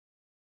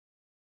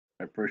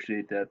I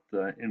appreciate that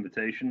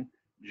invitation.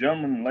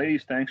 Gentlemen and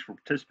ladies, thanks for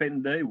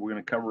participating today. We're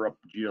going to cover up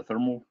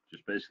geothermal,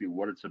 just basically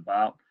what it's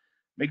about,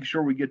 making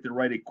sure we get the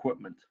right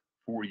equipment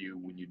for you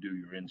when you do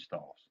your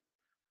installs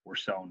or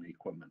selling the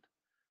equipment.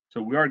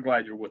 So we are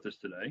glad you're with us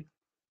today.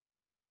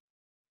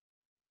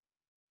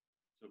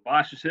 So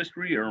Bosch's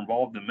history are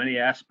involved in many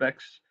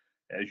aspects.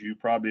 As you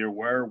probably are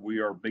aware, we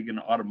are big in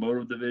the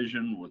automotive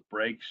division with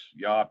brakes,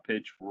 yaw,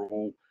 pitch,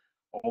 roll,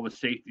 all the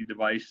safety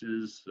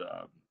devices,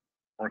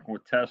 working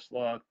with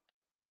Tesla,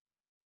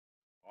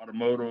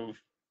 automotive,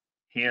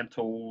 hand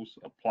tools,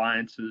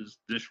 appliances,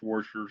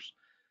 dishwashers,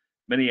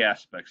 many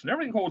aspects. And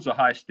everything holds a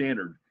high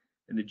standard,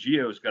 and the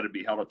Geo's got to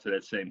be held up to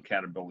that same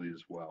accountability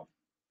as well.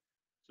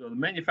 So the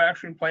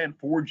manufacturing plant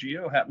for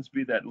Geo happens to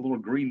be that little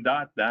green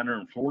dot down there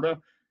in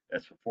Florida.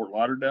 That's for Fort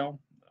Lauderdale.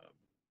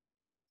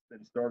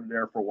 Been started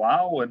there for a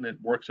while, and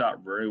it works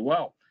out very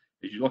well.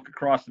 As you look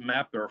across the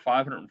map, there are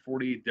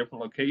 548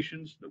 different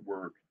locations that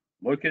we're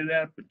located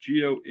at, but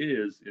Geo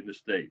is in the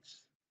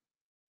States.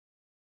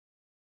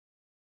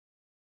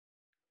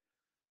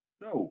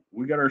 So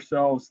we got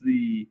ourselves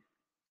the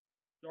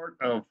start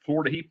of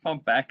Florida heat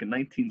pump back in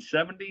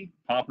 1970.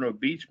 Pompano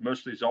Beach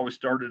mostly has always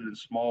started in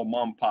small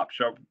mom and pop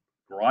shop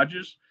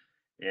garages,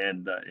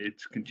 and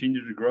it's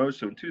continued to grow.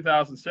 So in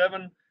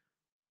 2007,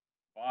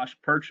 Bosch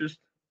purchased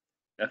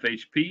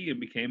FHP and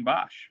became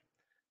Bosch.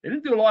 They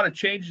didn't do a lot of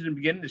changes in the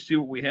beginning to see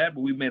what we had,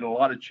 but we made a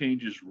lot of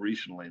changes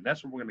recently, and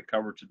that's what we're going to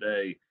cover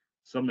today.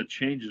 Some of the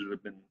changes that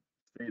have been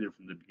stated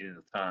from the beginning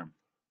of time.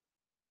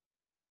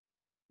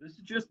 This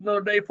is just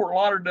another day Fort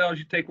Lauderdale. As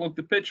you take a look at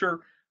the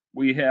picture,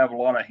 we have a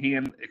lot of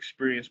hand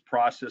experience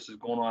processes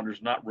going on.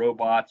 There's not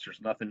robots.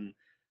 There's nothing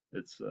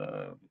that's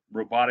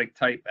robotic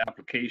type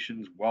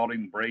applications,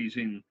 welding,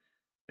 brazing,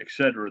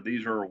 etc.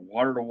 These are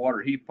water to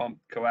water heat pump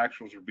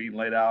coaxials are being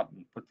laid out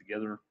and put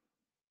together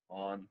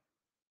on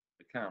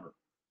the counter.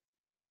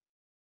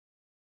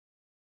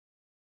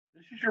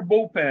 This is your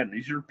bullpen.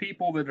 These are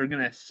people that are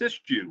going to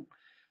assist you.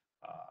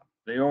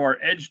 They are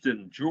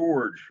Edgston,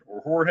 George,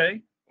 or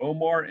Jorge,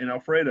 Omar, and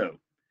Alfredo.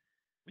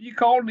 When you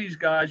call these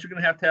guys, you're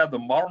going to have the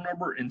model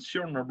number and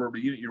serial number of the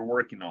unit you're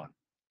working on.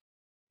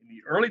 In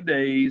the early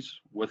days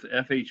with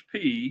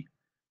FHP,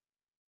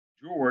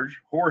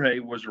 Jorge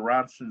was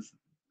around since the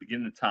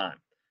beginning of time.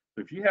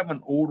 So if you have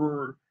an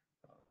older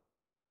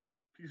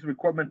piece of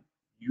equipment,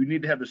 you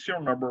need to have the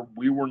serial number.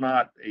 We were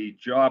not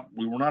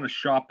a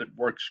shop that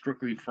worked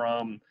strictly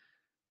from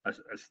a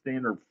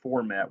standard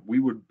format. We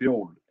would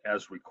build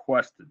as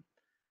requested.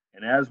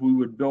 And as we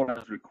would build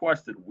as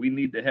requested, we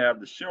need to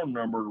have the serial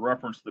number to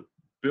reference the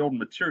build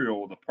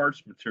material, the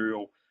parts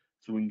material,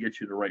 so we can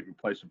get you the right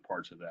replacement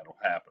parts if that'll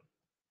happen.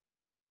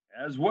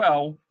 As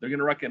well, they're going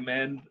to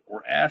recommend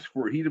or ask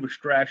for heat of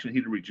extraction,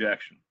 heat of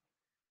rejection.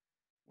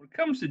 When it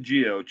comes to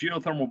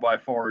geothermal by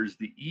far is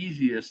the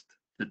easiest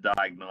to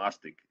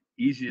diagnostic,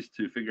 easiest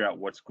to figure out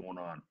what's going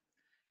on,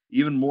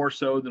 even more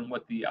so than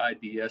what the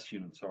IDS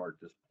units are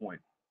at this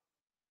point.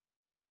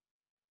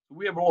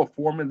 We have a little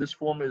formula. This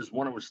formula is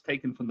one that was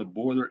taken from the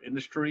boiler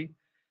industry.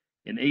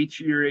 In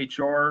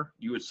HER,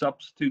 you would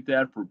substitute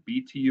that for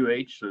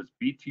BTUH, so it's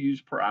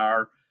BTUs per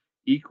hour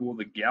equal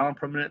the gallon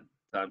per minute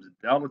times the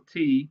delta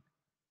T,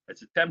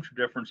 that's the temperature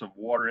difference of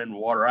water in,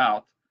 water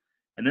out,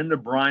 and then the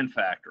brine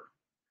factor.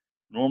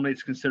 Normally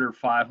it's considered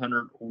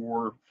 500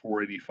 or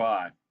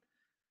 485.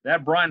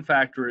 That brine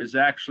factor is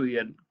actually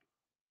a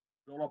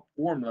built-up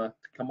formula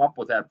to come up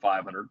with that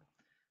 500.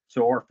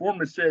 So our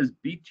formula says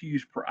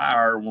BTUs per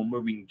hour, and we're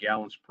moving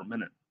gallons per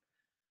minute.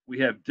 We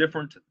have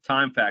different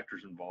time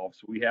factors involved,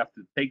 so we have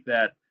to take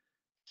that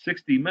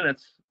 60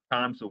 minutes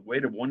times the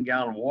weight of 1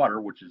 gallon of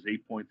water, which is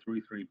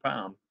 8.33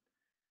 pounds.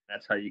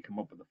 That's how you come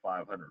up with the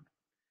 500.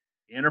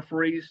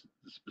 Antifreeze,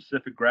 the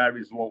specific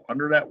gravity is a little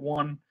under that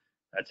one.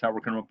 That's how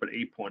we're coming up with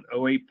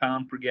 8.08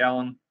 pounds per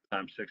gallon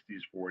times 60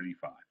 is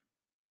 485.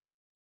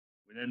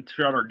 We then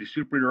shut our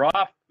desuperheater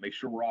off, make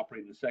sure we're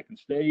operating the second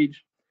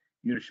stage.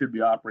 Unit should be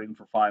operating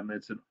for 5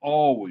 minutes, and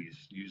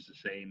always use the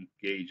same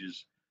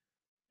gauges,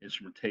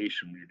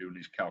 instrumentation when you're doing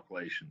these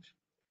calculations.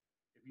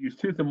 If you use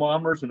 2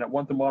 thermometers and that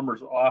one thermometer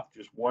is off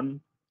just 1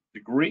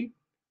 degree,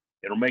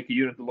 it'll make a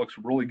unit that looks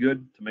really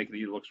good to make a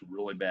unit that looks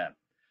really bad.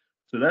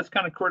 So that's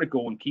kind of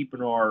critical in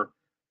keeping our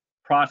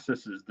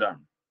processes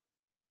done.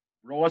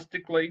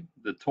 Realistically,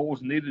 the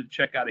tools needed to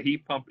check out a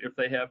heat pump if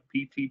they have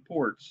PT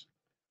ports,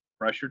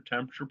 pressure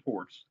temperature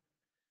ports,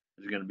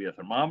 is going to be a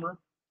thermometer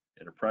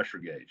and a pressure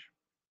gauge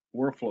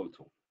or a flow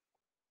tool.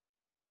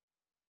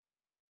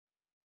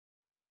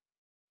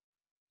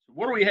 So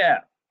what do we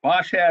have?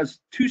 Bosch has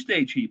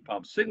 2-stage heat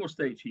pumps,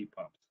 single-stage heat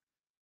pumps,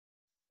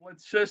 split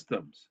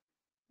systems,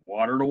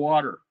 water to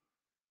water,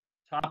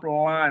 top of the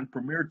line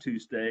Premier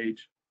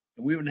 2-stage,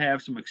 and we even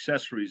have some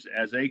accessories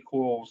as A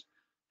coils,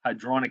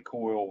 hydronic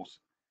coils,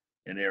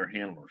 and air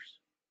handlers.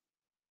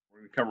 We're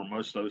going to cover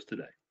most of those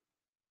today.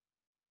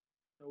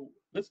 So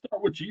let's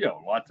start with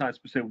Geo. A lot of times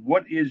people say,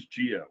 what is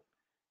Geo?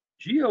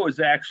 Geo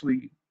is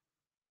actually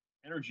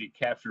energy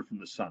captured from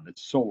the sun.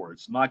 It's solar.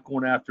 It's not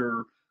going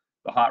after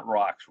the hot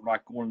rocks. We're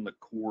not going to the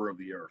core of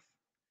the earth.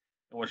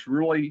 And what's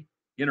really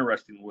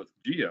interesting with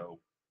geo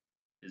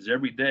is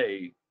every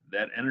day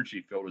that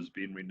energy field is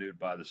being renewed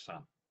by the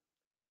sun.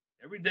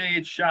 Every day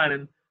it's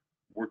shining,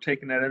 we're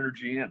taking that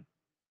energy in,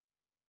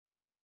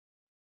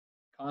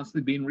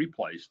 constantly being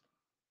replaced.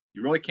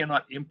 You really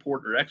cannot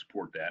import or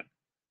export that.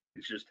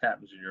 It just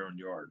happens in your own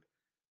yard.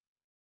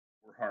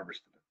 We're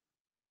harvesting it.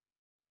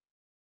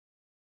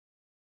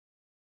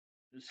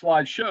 This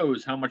slide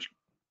shows how much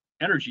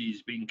energy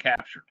is being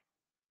captured,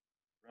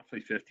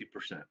 roughly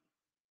 50%. A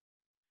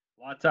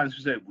lot of times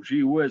we say, well,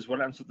 gee whiz, what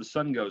happens if the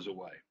sun goes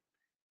away?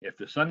 If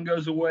the sun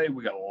goes away,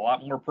 we got a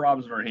lot more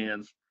problems in our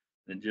hands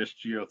than just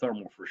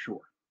geothermal for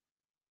sure.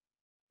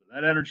 So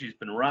that energy has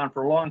been around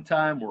for a long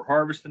time. We're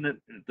harvesting it,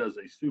 and it does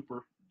a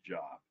super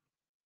job.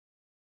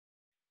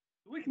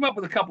 So we came up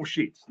with a couple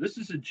sheets. This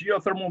is a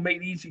geothermal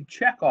made easy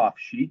check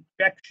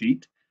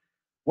sheet.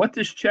 What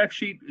this check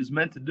sheet is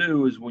meant to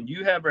do is when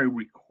you have a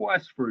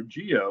request for a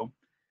geo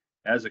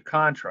as a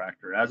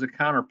contractor, as a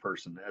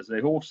counterperson, as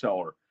a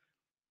wholesaler,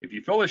 if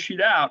you fill this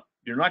sheet out,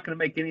 you're not going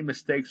to make any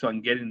mistakes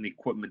on getting the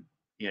equipment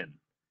in.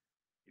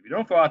 If you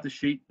don't fill out the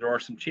sheet, there are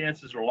some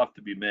chances are left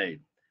to be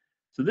made.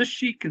 So this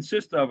sheet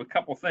consists of a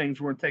couple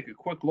things. We're going to take a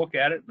quick look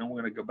at it, and then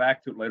we're going to go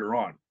back to it later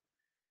on.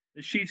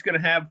 This sheet's going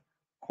to have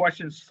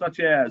questions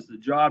such as the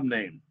job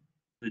name,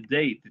 the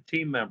date, the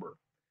team member,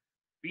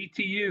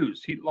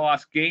 BTUs, heat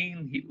loss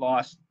gain, heat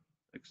loss,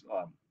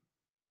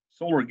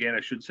 solar gain,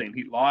 I should say, and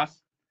heat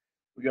loss.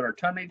 We got our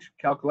tonnage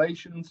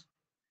calculations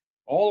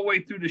all the way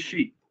through the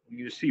sheet.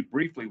 You can see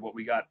briefly what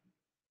we got.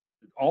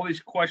 All these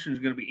questions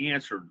are going to be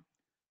answered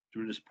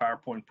through this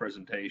PowerPoint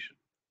presentation.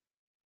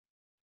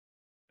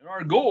 And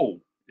our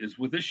goal is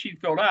with this sheet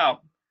filled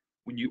out,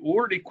 when you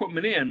order the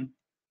equipment in,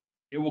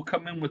 it will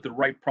come in with the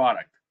right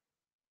product.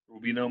 There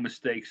will be no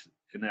mistakes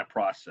in that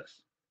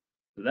process.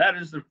 So that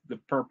is the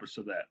purpose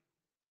of that.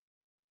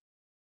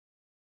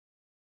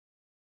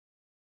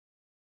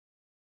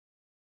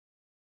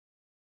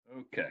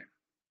 Okay.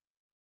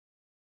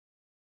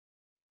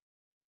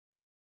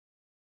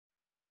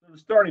 So the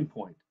starting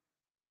point.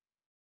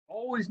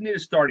 Always need a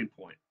starting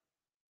point.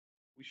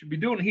 We should be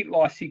doing heat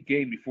loss, heat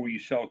gain before you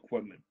sell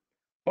equipment.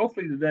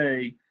 Hopefully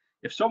today,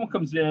 if someone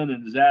comes in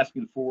and is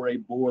asking for a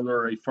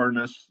boiler, a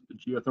furnace, a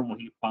geothermal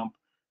heat pump,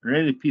 or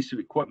any piece of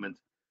equipment,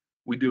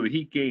 we do a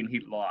heat gain,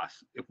 heat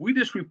loss. If we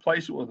just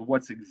replace it with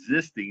what's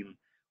existing,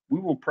 we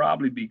will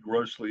probably be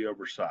grossly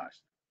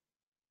oversized.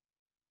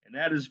 And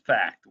that is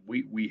fact.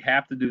 We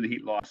have to do the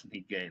heat loss and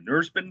heat gain.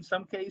 There's been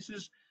some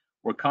cases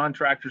where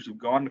contractors have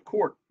gone to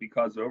court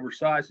because of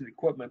oversizing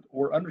equipment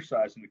or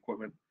undersizing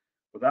equipment.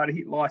 Without a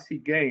heat loss,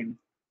 heat gain,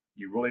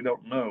 you really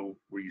don't know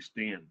where you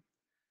stand.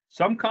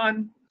 Some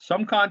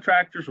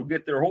contractors will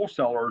get their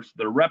wholesalers,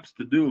 their reps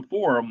to do it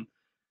for them,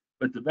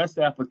 but the best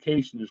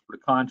application is for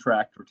the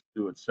contractor to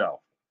do itself.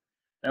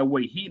 That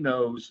way he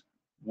knows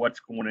what's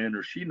going in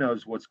or she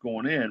knows what's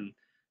going in,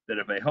 that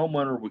if a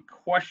homeowner would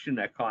question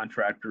that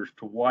contractor as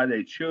to why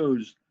they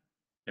chose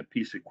a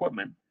piece of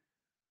equipment,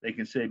 they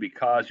can say,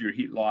 because your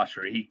heat loss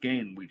or heat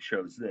gain, we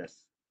chose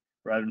this,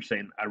 rather than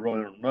saying, I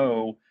really don't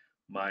know,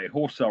 my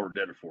wholesaler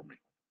did it for me.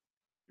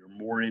 You're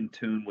more in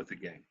tune with the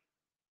game.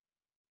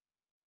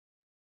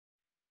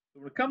 So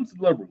when it comes to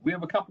delivery, we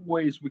have a couple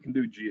ways we can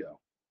do geo.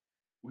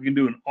 We can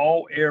do an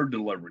all air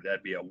delivery.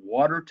 That'd be a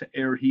water to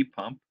air heat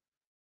pump,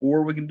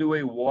 or we can do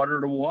a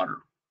water to water,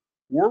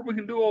 or we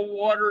can do a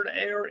water to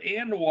air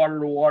and water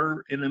to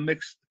water in a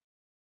mixed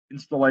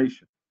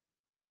installation.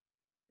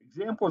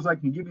 Examples I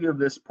can give you of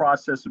this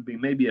process would be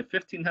maybe a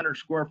 1,500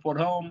 square foot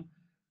home,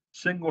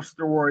 single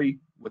story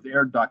with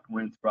air duct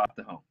running throughout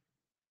the home.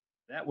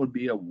 That would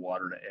be a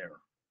water to air.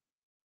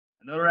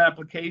 Another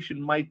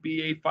application might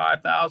be a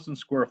 5,000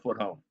 square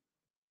foot home,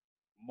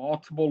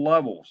 multiple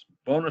levels,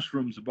 bonus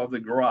rooms above the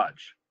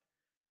garage.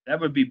 That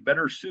would be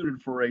better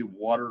suited for a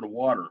water to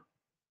water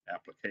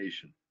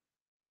application.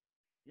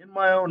 In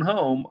my own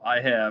home,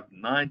 I have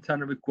 9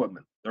 tons of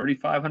equipment,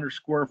 3,500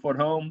 square foot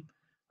home,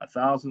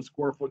 1,000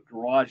 square foot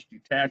garage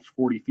detached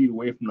 40 feet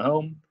away from the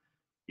home.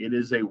 It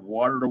is a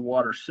water to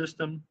water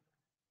system.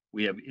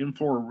 We have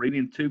in-floor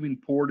radiant tubing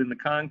poured in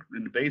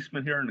the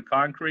basement here in the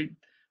concrete,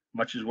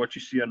 much as what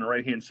you see on the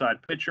right-hand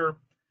side picture,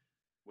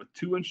 with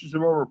 2 inches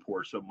of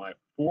overpour. So my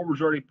floor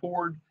was already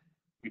poured.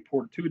 We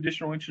poured 2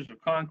 additional inches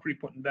of concrete,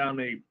 putting down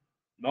a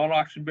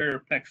non-oxygen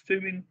barrier PEX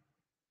tubing,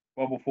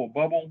 bubble full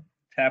bubble,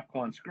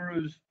 Tapcon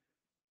screws,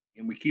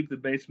 and we keep the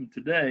basement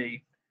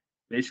today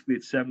basically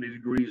at 70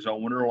 degrees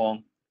all winter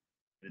long.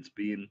 It's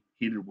being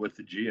heated with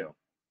the geo.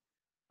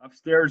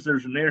 Upstairs,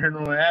 there's an air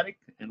handler in the attic,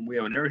 and we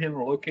have an air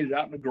handler located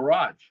out in the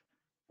garage,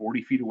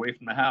 40 feet away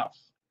from the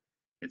house.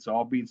 It's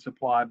all being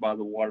supplied by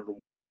the water to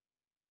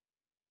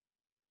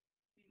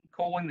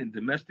cooling and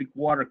domestic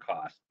water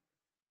cost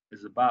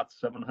is about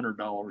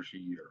 $700 a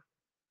year.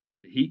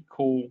 To heat,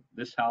 cool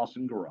this house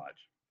and garage,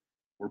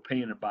 we're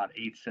paying about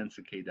 8 cents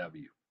a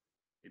kW.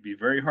 It'd be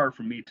very hard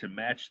for me to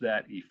match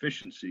that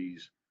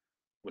efficiencies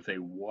with a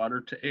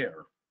water to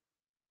air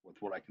with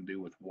what I can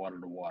do with water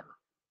to water.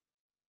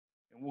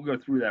 And we'll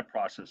go through that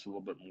process a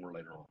little bit more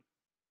later on.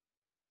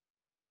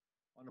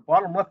 On the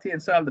bottom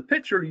left-hand side of the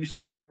picture, you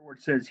see where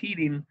it says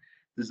heating,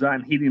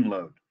 design heating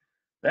load.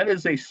 That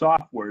is a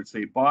software. It's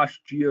a Bosch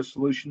Geo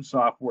Solution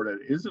software that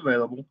is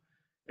available.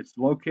 It's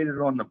located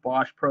on the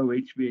Bosch Pro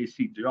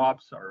HVAC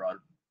jobs or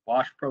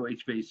Bosch Pro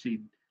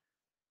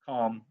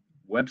HVAC.com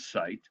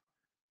website.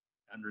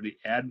 Under the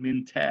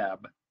admin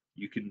tab,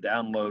 you can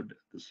download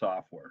the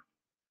software.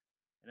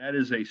 And that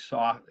is a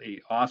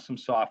awesome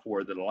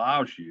software that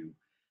allows you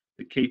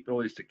the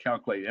capabilities to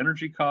calculate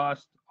energy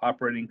cost,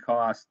 operating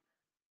cost,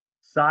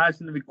 size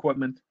of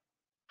equipment,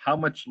 how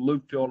much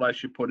loop field I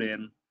should put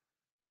in,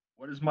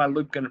 what is my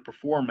loop going to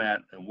perform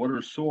at, and what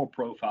are soil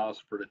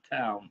profiles for the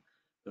town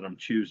that I'm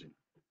choosing.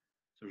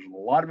 So there's a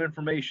lot of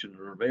information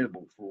that are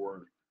available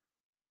for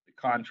the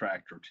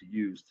contractor to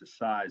use to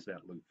size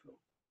that loop field.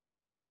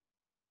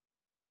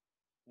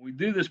 When we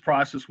do this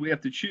process, we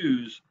have to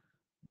choose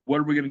what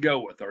are we going to go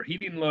with, our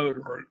heating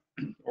load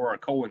or our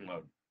cooling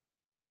load.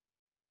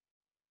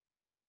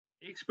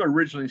 AEXPA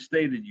originally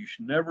stated you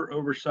should never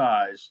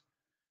oversize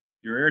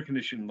your air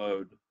conditioning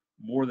load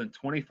more than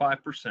 25%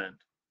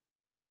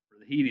 for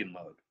the heating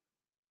load.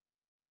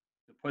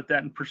 To put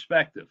that in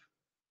perspective,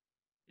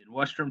 in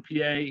Western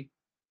PA,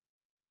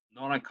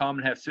 not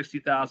uncommon to have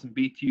 60,000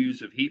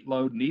 BTUs of heat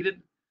load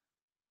needed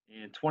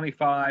and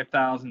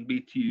 25,000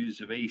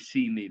 BTUs of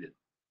AC needed.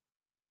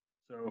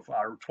 So if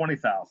our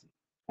 20,000,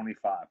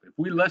 25. If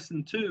we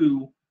listen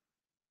to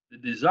the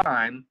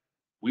design,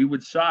 we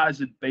would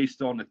size it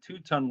based on a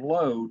 2-ton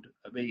load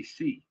of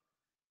AC.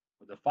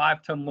 With a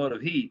 5-ton load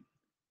of heat,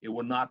 it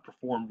would not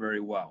perform very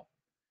well.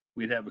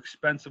 We'd have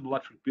expensive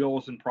electric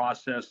bills in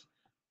process.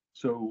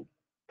 So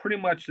pretty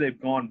much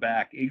they've gone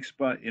back.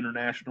 AEXPA,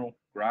 International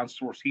Ground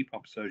Source Heat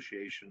Pump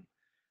Association,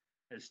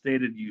 has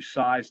stated you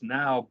size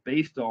now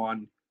based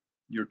on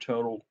your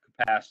total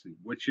capacity,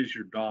 which is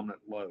your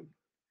dominant load.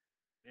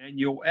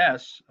 Manual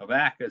S of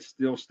ACA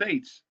still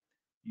states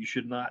you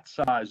should not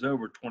size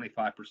over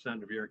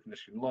 25% of your air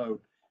conditioning load.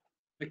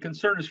 The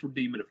concern is for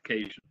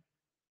dehumidification.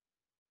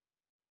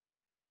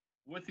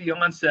 With the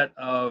onset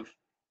of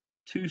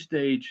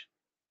 2-stage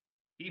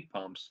heat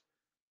pumps,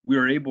 we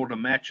are able to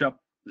match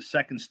up the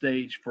second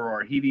stage for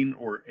our heating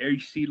or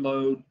AC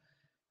load,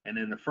 and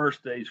then the first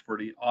stage for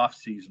the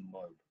off-season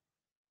load.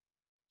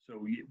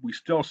 So we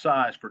still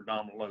size for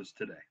dominant loads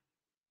today.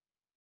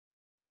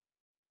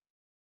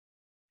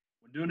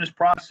 When doing this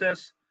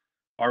process,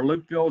 our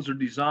loop fields are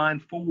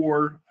designed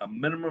for a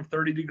minimum of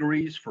 30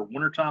 degrees for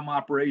wintertime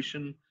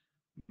operation,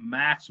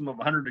 maximum of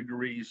 100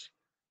 degrees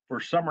for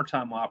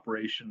summertime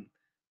operation.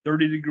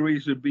 30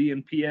 degrees would be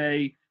in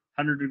PA,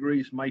 100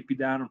 degrees might be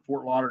down in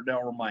Fort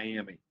Lauderdale or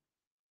Miami.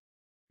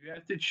 You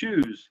have to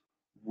choose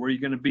where you're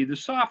going to be. The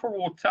software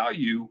will tell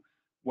you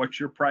what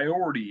your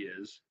priority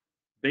is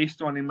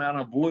based on the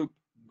amount of loop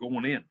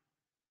going in.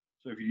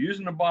 So if you're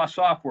using the Bosch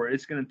software,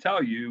 it's going to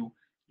tell you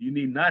you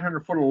need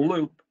 900 foot of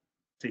loop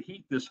to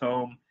heat this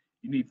home.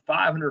 You need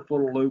 500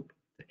 foot of loop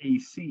to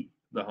AC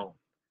the home.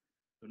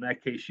 So in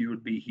that case, you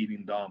would be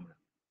heating dominant.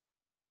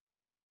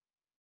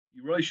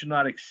 You really should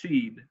not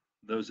exceed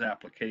those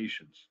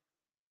applications.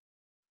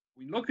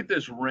 We look at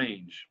this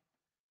range.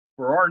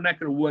 For our neck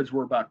of the woods,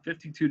 we're about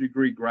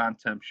 52-degree ground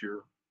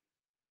temperature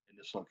in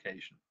this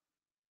location.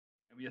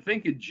 And when you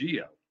think of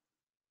geo,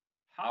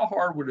 how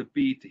hard would it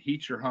be to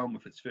heat your home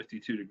if it's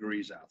 52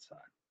 degrees outside?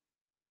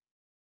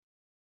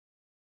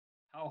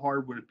 How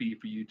hard would it be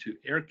for you to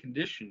air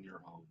condition your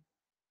home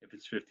if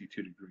it's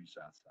 52 degrees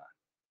outside?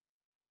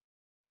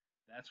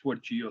 That's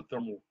what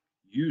geothermal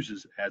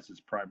uses as its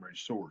primary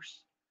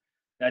source.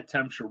 That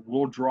temperature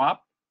will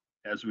drop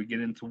as we get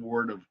in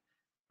toward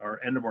our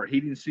end of our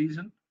heating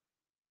season.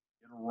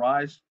 It'll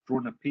rise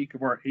during the peak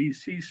of our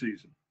AC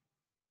season.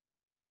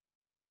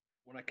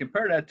 When I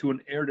compare that to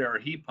an air-to-air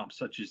heat pump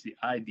such as the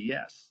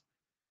IDS,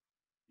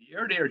 the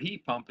air-to-air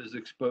heat pump is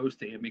exposed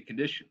to ambient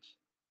conditions,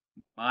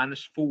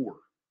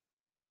 -4,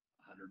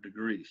 100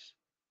 degrees.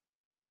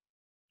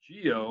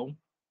 Geo,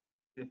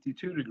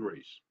 52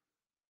 degrees.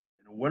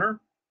 In the winter,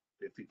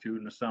 52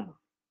 in the summer.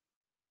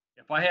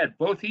 If I had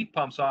both heat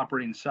pumps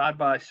operating side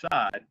by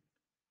side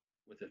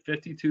with a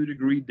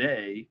 52-degree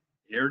day,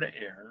 air to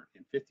air,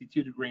 and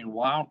 52-degree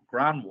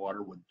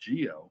groundwater with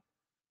Geo,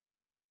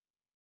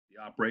 the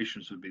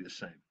operations would be the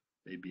same.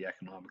 They'd be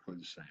economically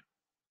the same.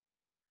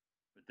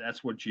 But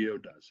that's what Geo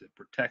does. It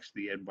protects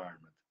the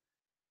environment.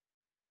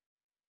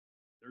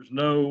 There's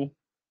no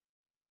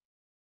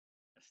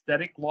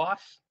aesthetic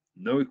loss.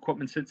 No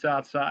equipment sits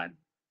outside.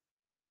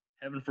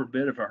 Heaven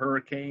forbid if a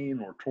hurricane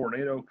or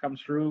tornado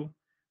comes through,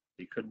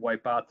 it could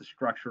wipe out the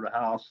structure of the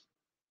house,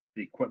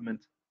 the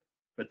equipment,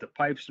 but the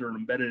pipes that are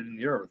embedded in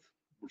the earth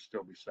would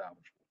still be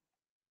salvageable.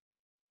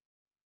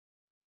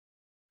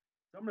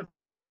 Some of the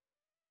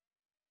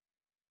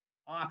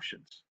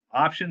options.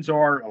 Options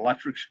are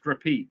electric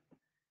strip heat.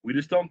 We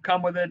just don't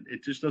come with it.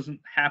 It just doesn't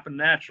happen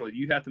naturally.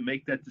 You have to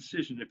make that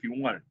decision if you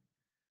want it.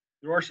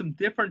 There are some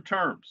different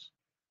terms.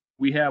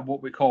 We have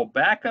what we call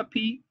backup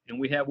heat, and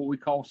we have what we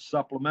call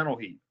supplemental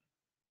heat.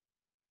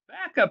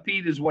 Backup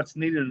heat is what's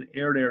needed in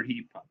air-to-air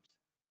heat pumps.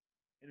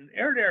 In an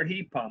air-to-air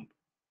heat pump,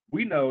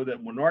 we know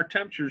that when our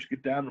temperatures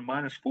get down to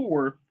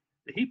 -4,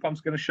 the heat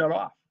pump's going to shut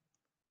off.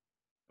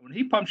 When the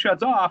heat pump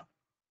shuts off,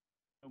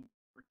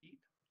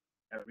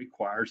 that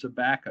requires a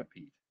backup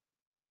heat.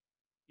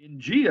 In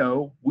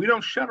Geo, we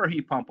don't shut our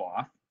heat pump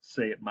off,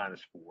 say at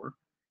 -4.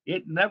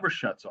 It never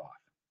shuts off.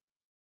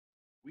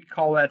 We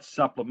call that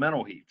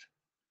supplemental heat.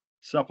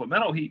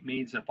 Supplemental heat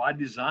means if I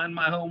design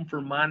my home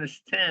for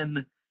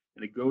 -10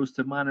 and it goes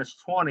to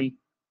 -20,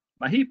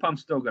 my heat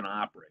pump's still going to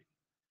operate.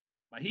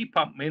 My heat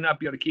pump may not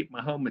be able to keep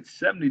my home at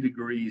 70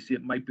 degrees.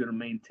 It might be able to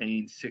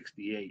maintain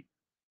 68.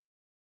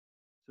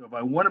 So if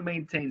I want to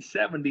maintain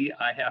 70,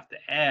 I have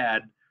to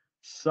add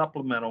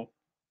supplemental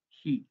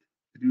heat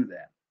to do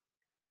that.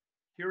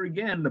 Here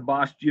again, the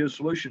Bosch Geo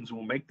Solutions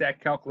will make that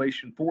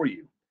calculation for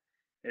you.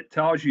 It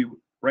tells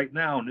you right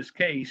now, in this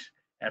case,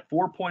 at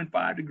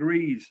 4.5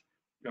 degrees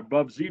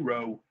above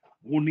zero,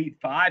 we'll need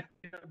 5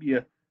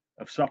 kW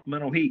of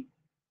supplemental heat.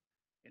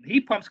 And the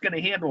heat pump's going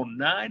to handle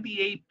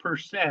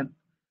 98%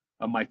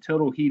 of my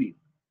total heating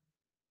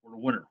for the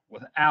winter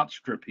without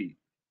strip heat.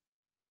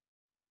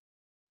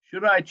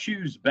 Should I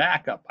choose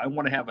backup, I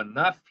want to have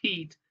enough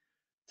heat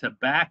to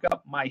back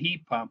up my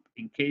heat pump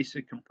in case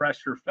of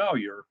compressor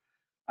failure.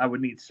 I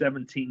would need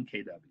 17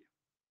 kW.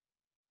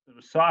 So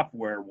the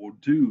software will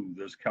do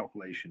those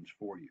calculations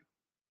for you.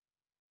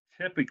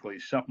 Typically,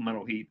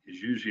 supplemental heat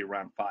is usually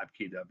around 5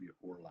 kW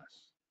or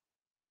less.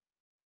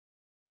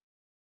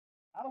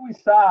 How do we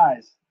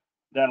size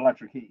that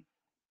electric heat?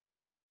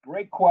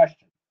 Great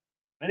question.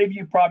 Many of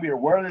you probably are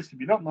aware of this. If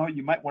you don't know,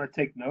 you might want to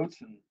take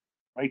notes and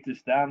write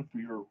this down for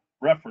your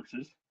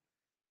references.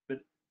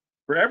 But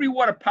for every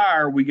watt of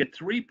power, we get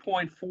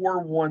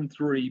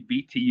 3.413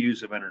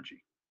 BTUs of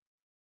energy.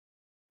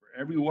 For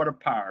every watt of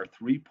power,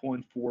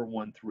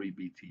 3.413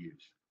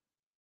 BTUs.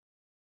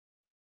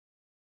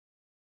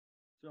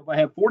 So if I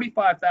have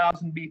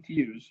 45,000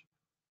 BTUs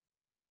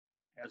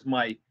as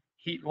my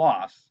heat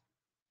loss,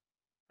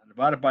 I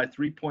divide it by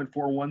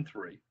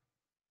 3.413,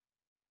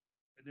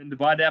 and then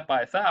divide that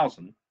by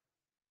 1,000,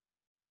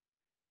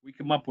 we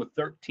come up with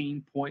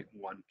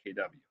 13.1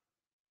 kW.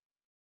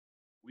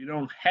 We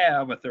don't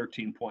have a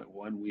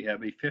 13.1, we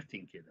have a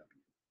 15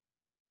 kW.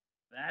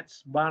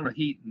 That's the amount of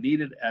heat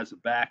needed as a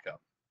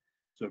backup.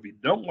 So if you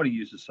don't want to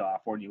use the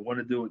software and you want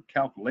to do it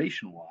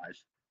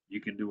calculation-wise, you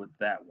can do it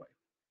that way.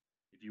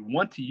 If you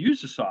want to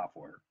use the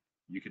software,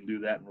 you can do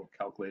that and we'll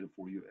calculate it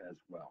for you as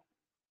well.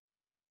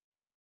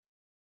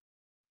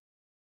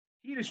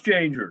 Heat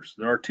exchangers.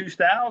 There are two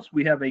styles.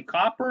 We have a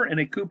copper and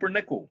a Cooper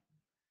nickel.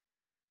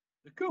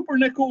 The Cooper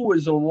nickel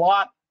is a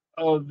lot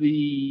of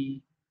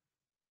the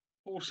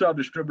wholesale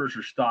distributors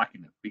are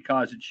stocking it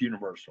because it's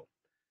universal.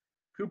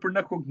 Cooper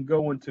nickel can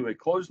go into a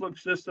closed loop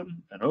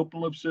system, an open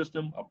loop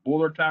system, a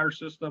boiler tower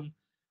system,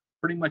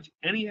 pretty much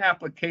any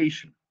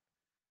application.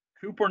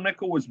 Cooper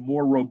nickel is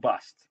more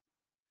robust.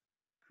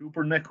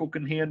 Cooper nickel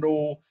can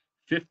handle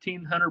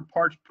 1,500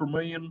 parts per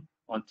million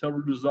on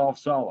total dissolved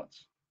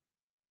solids.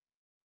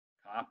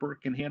 Copper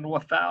can handle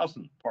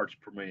 1,000 parts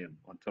per million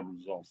on total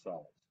dissolved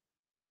solids.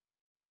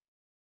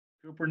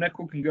 Cooper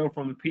nickel can go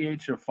from a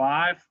pH of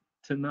 5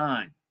 to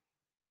 9.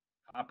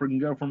 Copper can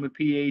go from a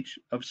pH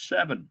of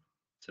 7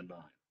 to 9.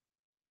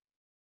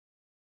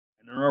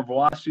 And there are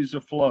velocities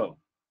of flow.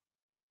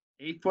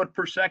 8 foot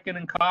per second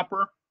in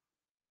copper,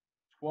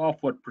 12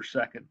 foot per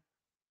second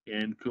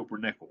in Cooper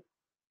nickel.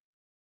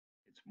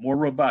 It's more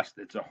robust.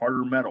 It's a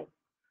harder metal.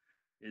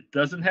 It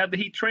doesn't have the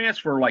heat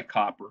transfer like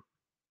copper,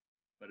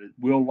 but it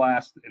will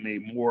last in a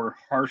more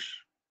harsh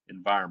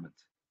environment.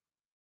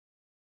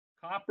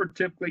 Copper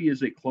typically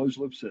is a closed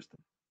loop system.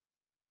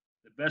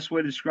 The best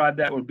way to describe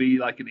that would be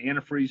like an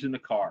antifreeze in the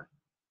car,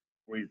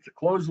 where it's a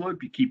closed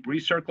loop, you keep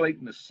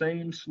recirculating the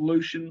same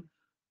solution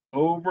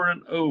over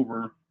and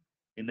over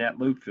in that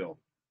loop field.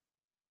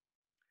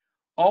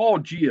 All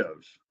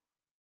Geos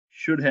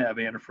should have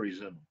antifreeze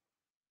in them,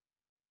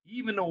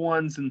 even the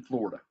ones in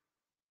Florida.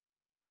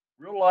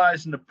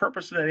 Realizing the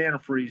purpose of that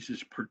antifreeze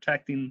is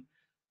protecting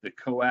the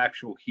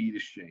coaxial heat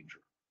exchanger.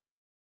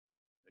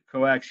 The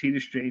coax heat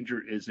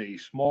exchanger is a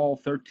small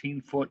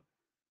 13-foot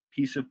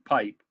piece of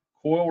pipe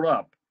coiled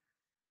up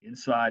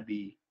inside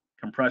the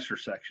compressor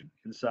section,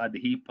 inside the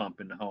heat pump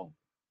in the home.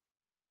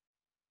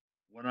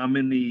 When I'm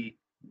in the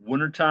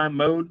wintertime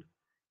mode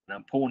and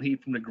I'm pulling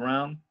heat from the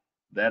ground,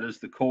 that is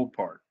the cold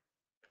part.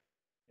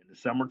 In the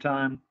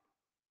summertime,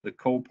 the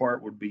cold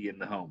part would be in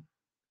the home.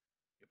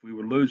 If we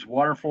would lose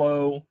water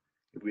flow,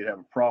 if we'd have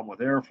a problem with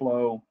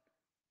airflow,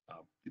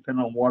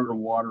 depending on water to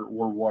water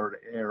or water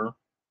to air,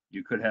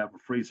 you could have a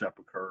freeze up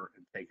occur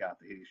and take out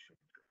the heat exchanger.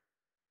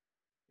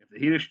 If the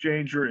heat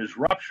exchanger is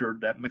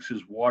ruptured, that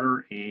mixes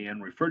water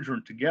and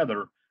refrigerant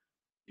together.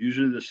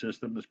 Usually the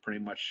system is pretty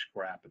much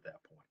scrap at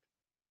that point.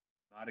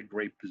 Not a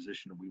great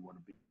position that we want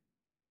to be.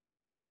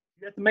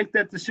 You have to make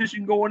that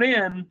decision going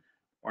in.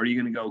 Are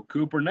you going to go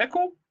Cooper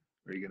nickel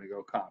or are you going to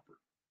go copper?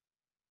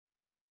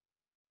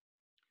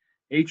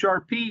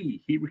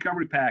 HRP, heat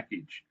recovery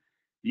package.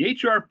 The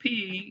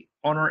HRP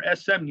on our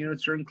SM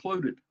units are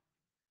included.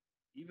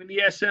 Even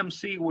the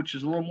SMC, which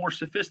is a little more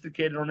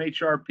sophisticated on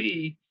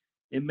HRP,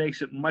 it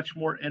makes it much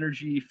more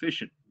energy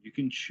efficient. You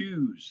can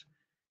choose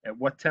at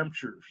what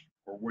temperatures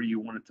or where you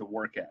want it to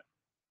work at.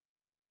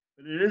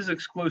 but it is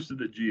exclusive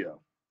to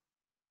Geo.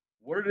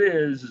 What it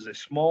is a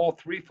small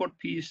 3-foot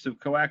piece of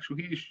coaxial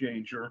heat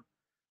exchanger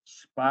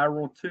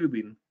spiral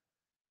tubing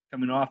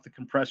coming off the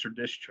compressor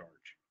discharge.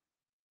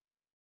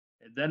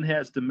 It then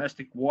has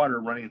domestic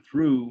water running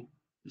through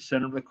the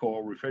center of the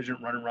coil,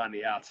 refrigerant running around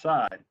the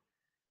outside,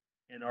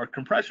 and our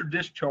compressor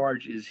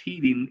discharge is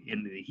heating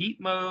in the heat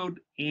mode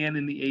and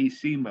in the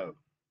AC mode.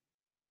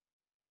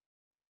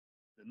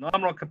 The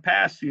nominal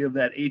capacity of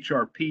that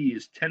HRP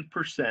is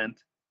 10%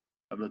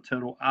 of the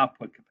total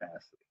output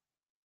capacity.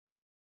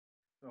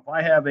 So if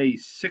I have a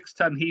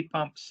 6-ton heat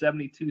pump,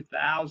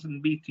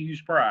 72,000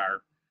 BTUs per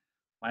hour,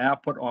 my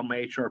output on my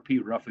HRP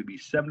would roughly be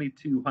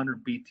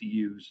 7,200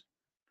 BTUs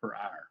per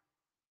hour.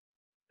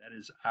 That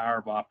is hour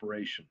of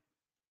operation.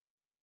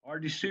 Our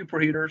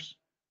superheaters,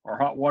 our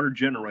hot water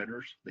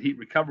generators, the heat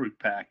recovery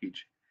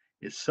package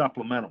is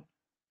supplemental.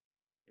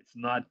 It's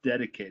not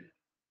dedicated.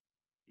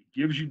 It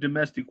gives you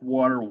domestic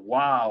water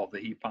while the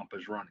heat pump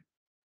is running.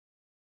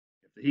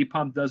 If the heat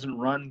pump doesn't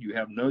run, you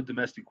have no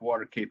domestic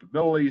water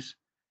capabilities,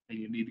 and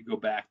you need to go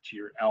back to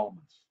your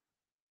elements.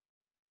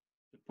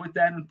 To put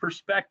that in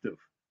perspective,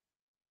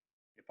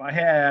 if I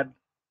had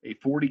a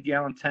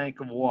 40-gallon tank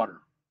of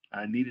water,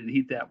 I needed to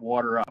heat that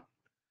water up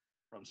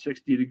from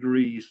 60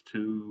 degrees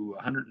to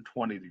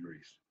 120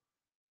 degrees.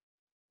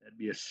 That'd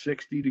be a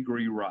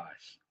 60-degree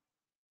rise.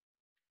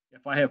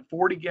 If I have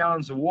 40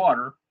 gallons of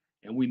water,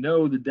 and we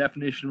know the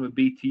definition of a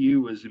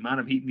BTU is the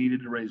amount of heat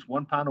needed to raise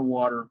 1 pound of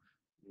water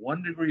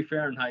 1 degree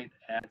Fahrenheit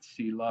at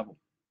sea level.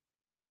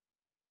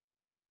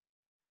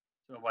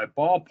 So if I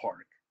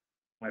ballpark,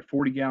 my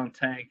 40-gallon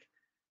tank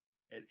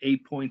at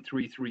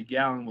 8.33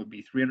 gallon would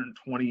be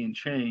 320 and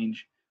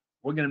change.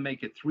 We're going to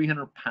make it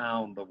 300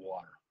 pounds of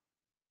water.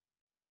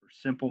 For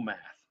simple math.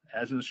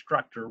 As an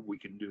instructor, we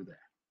can do that.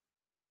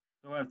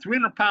 So I have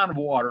 300 pounds of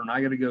water, and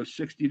I got to go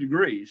 60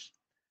 degrees.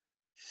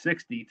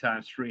 60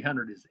 times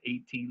 300 is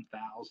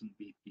 18,000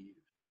 BTUs.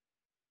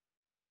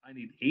 I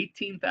need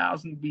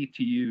 18,000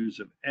 BTUs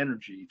of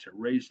energy to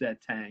raise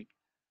that tank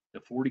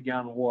to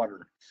 40-gallon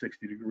water,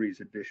 60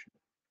 degrees additional,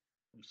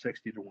 from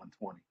 60 to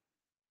 120.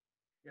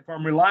 If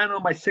I'm relying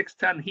on my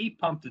 6-ton heat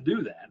pump to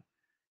do that,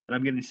 and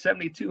I'm getting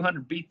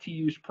 7,200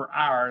 BTUs per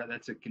hour,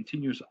 that's a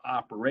continuous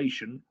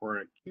operation or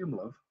a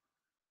cumulative,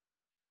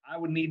 I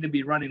would need to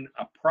be running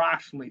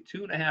approximately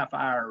 2.5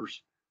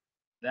 hours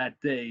that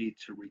day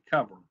to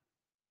recover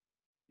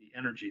the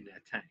energy in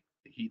that tank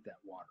to heat that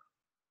water.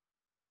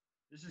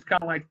 This is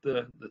kind of like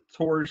the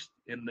tortoise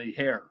in the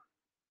hare.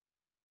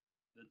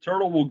 The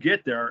turtle will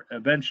get there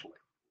eventually.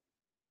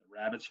 The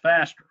rabbit's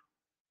faster.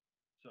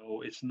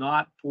 So it's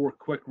not for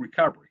quick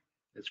recovery.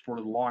 It's for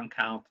the long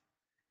count.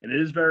 And it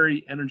is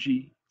very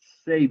energy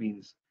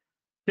savings.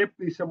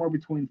 Typically somewhere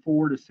between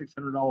 $400 to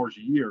 $600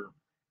 a year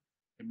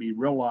can be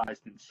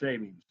realized in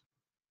savings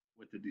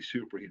with the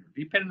desuperheater,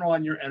 depending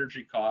on your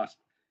energy cost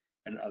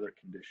and other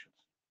conditions.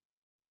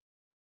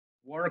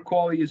 Water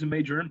quality is a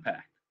major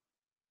impact.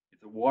 If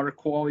the water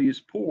quality is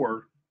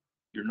poor,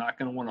 you're not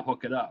going to want to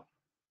hook it up.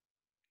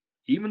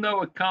 Even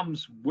though it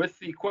comes with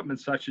the equipment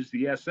such as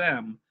the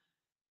SM,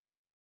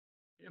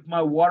 if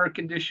my water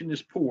condition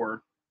is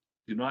poor,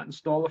 do not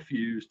install a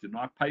fuse, do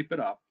not pipe it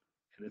up,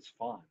 and it's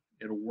fine.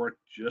 It'll work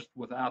just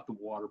without the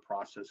water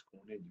process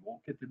going in. You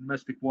won't get the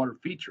domestic water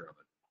feature of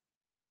it,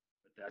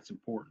 but that's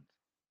important.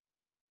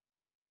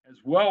 As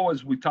well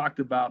as we talked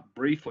about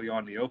briefly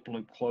on the open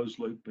loop, closed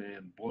loop,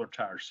 and boiler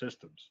tire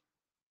systems.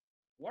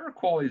 Water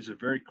quality is a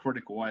very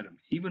critical item,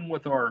 even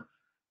with our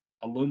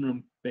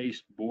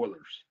aluminum-based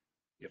boilers.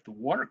 If the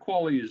water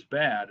quality is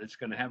bad, it's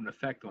going to have an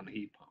effect on the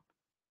heat pump.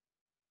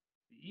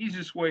 The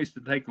easiest ways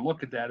to take a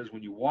look at that is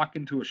when you walk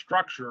into a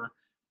structure,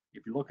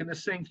 if you look in the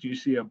sinks, you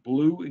see a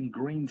blue and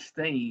green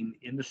stain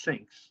in the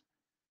sinks.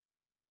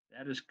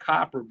 That is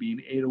copper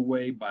being ate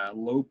away by a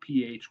low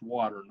pH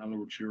water. In other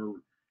words,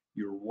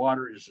 your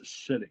water is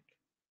acidic.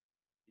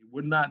 It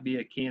would not be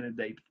a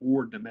candidate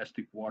for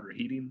domestic water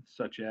heating,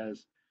 such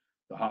as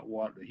the hot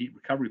water, the heat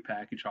recovery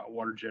package, hot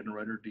water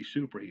generator,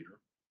 desuperheater.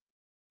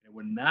 It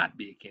would not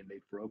be a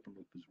candidate for open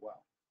loop as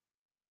well.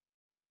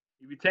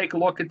 If you take a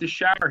look at the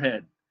shower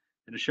head,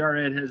 and the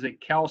shower head has a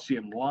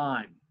calcium,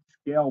 lime,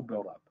 scale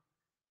buildup,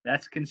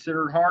 that's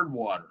considered hard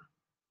water.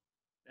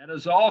 That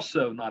is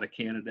also not a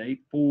candidate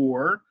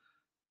for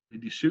the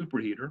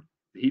desuperheater,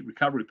 the heat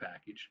recovery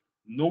package,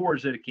 nor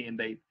is it a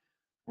candidate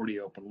for the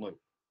open loop.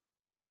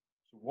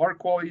 So water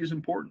quality is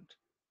important.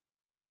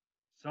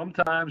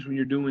 Sometimes when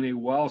you're doing a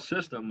well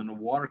system and the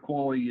water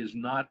quality is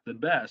not the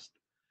best,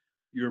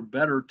 you're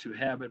better to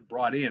have it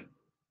brought in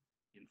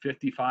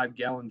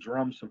 55-gallon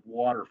drums of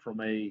water from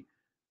a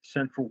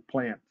central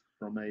plant,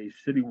 from a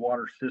city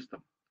water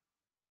system.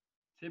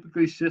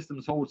 Typically,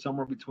 systems hold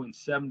somewhere between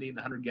 70 and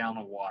 100 gallons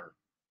of water.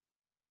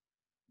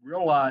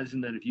 Realizing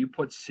that if you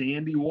put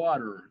sandy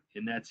water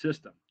in that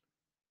system,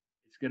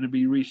 it's going to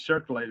be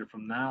recirculated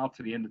from now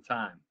to the end of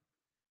time.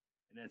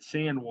 And that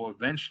sand will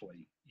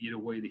eventually eat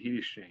away the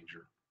heat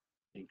exchanger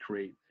and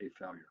create a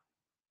failure.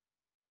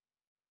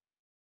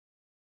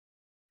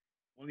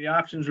 One of the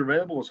options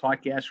available is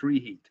hot gas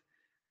reheat.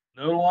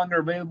 No longer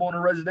available in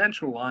a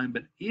residential line,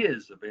 but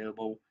is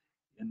available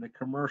in the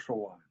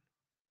commercial line.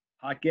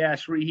 Hot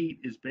gas reheat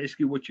is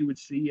basically what you would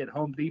see at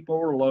Home Depot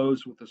or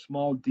Lowe's with a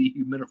small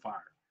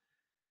dehumidifier.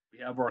 We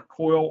have our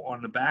coil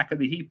on the back of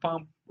the heat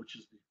pump, which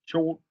is the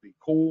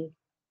cool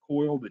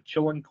coil, the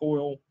chilling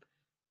coil.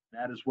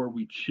 That is where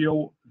we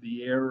chill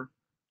the air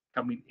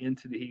coming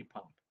into the heat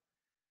pump.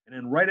 And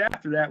then right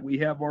after that, we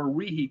have our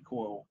reheat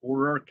coil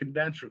or our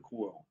condenser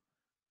coil,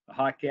 the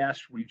hot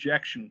gas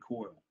rejection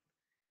coil.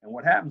 And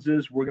what happens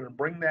is we're going to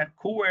bring that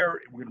cool air,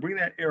 we're going to bring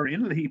that air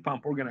into the heat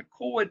pump, we're going to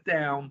cool it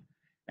down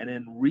and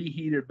then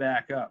reheat it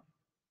back up.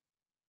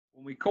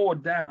 When we cool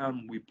it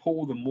down, we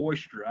pull the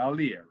moisture out of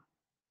the air.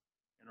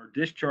 And our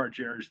discharge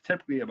air is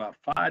typically about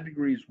 5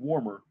 degrees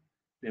warmer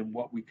than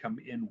what we come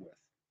in with.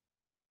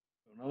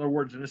 So in other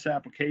words, in this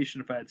application,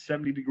 if I had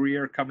 70-degree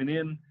air coming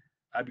in,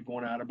 I'd be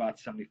going out about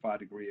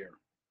 75-degree air.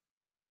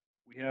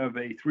 We have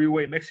a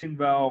three-way mixing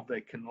valve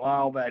that can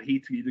allow that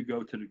heat to either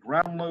go to the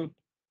ground loop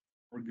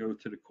or go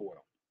to the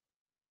coil.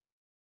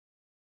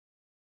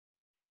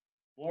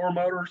 Blower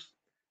motors,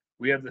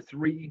 we have the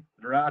three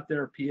that are out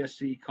there,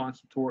 PSC,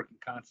 constant torque,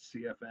 and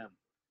constant CFM.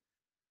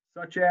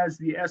 Such as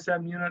the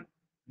SM unit,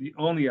 the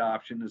only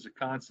option is a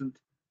constant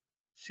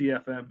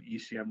CFM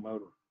ECM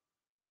motor.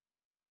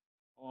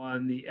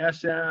 On the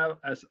the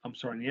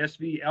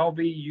SV,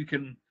 LV, you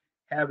can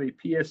have a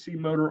PSC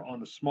motor on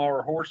the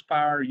smaller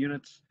horsepower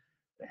units,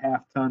 the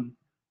half-ton,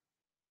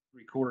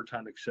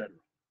 three-quarter-ton, etc.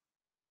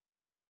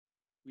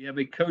 We have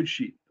a code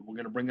sheet that we're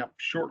going to bring up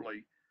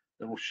shortly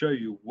that will show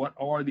you what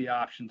are the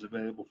options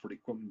available for the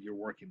equipment you're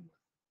working with.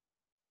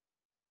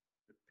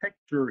 The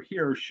picture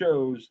here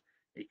shows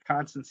a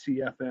constant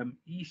CFM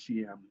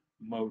ECM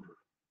motor.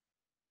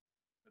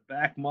 The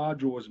back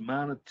module is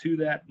mounted to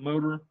that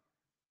motor.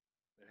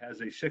 It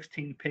has a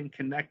 16-pin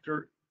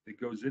connector that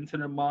goes into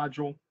the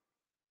module.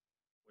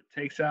 It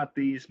takes out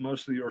these,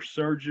 mostly your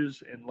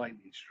surges and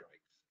lightning strikes.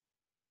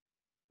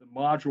 The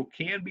module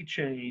can be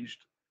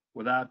changed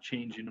without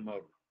changing the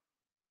motor.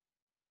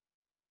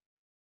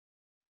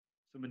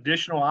 Some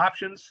additional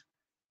options: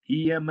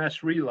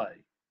 EMS relay,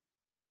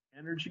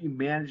 energy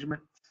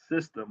management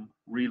system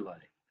relay.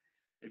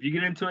 If you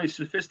get into a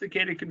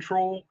sophisticated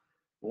control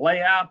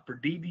layout for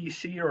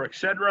DDC or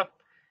etc.,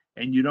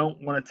 and you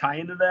don't want to tie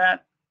into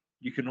that,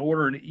 you can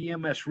order an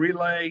EMS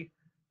relay,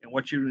 and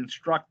what you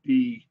instruct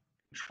the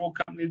control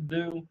company to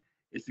do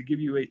is to give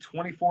you a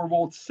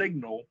 24-volt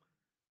signal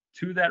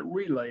to that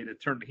relay to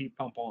turn the heat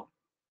pump on.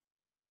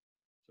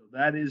 So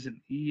that is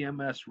an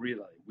EMS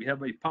relay. We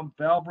have a pump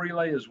valve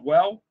relay as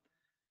well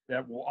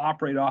that will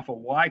operate off a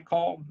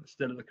Y-call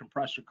instead of the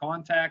compressor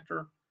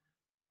contactor.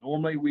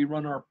 Normally we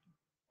run our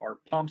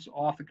pumps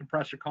off the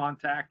compressor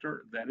contactor.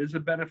 That is a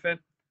benefit.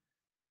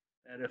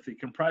 And if the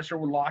compressor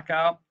would lock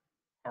out,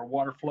 our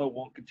water flow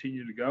won't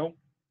continue to go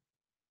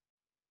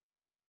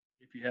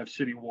if you have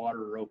city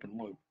water or open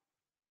loop.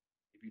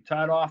 If you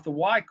tie it off the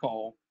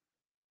Y-call,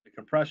 the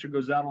compressor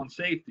goes out on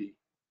safety,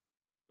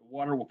 the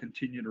water will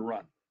continue to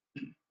run.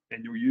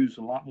 And you'll use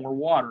a lot more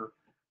water,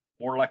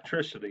 more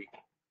electricity,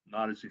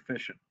 not as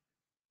efficient.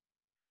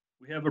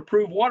 We have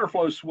approved water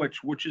flow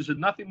switch, which is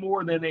nothing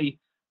more than a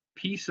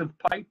piece of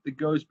pipe that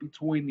goes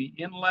between the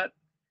inlet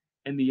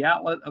and the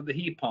outlet of the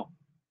heat pump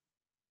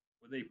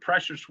with a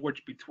pressure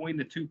switch between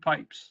the two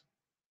pipes.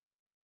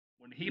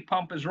 When the heat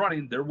pump is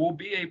running, there will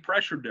be a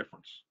pressure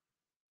difference.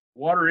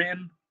 Water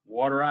in,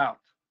 water out.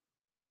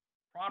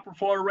 Proper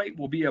flow rate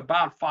will be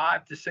about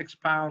 5 to 6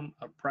 pounds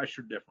of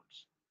pressure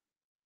difference.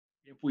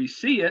 If we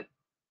see it,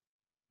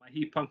 my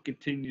heat pump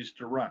continues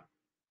to run.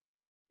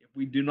 If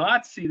we do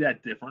not see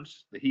that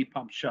difference, the heat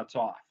pump shuts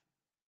off.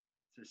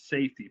 It's a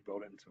safety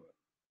built into it.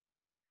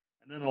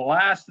 And then the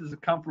last is the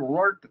comfort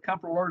alert. The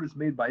comfort alert is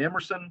made by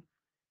Emerson.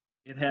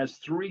 It has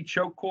 3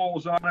 choke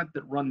coils on it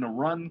that run the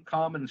run,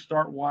 common, and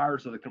start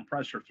wires of the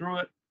compressor through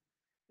it.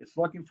 It's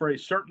looking for a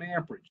certain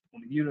amperage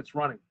when the unit's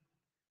running.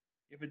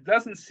 If it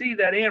doesn't see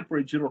that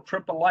amperage, it'll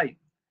trip a light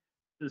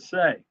to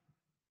say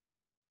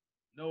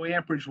no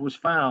amperage was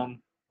found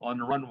on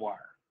the run wire.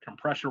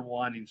 Compressor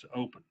windings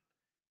open.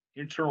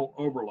 Internal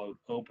overload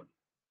open.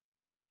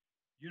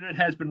 Unit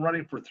has been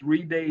running for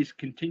 3 days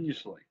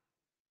continuously.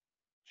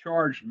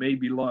 Charge may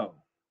be low.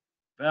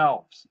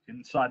 Valves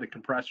inside the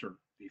compressor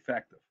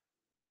defective.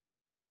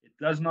 It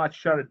does not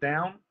shut it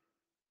down.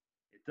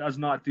 It does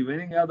not do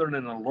anything other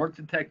than alert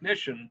the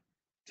technician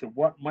to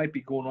what might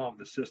be going on with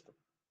the system.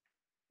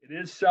 It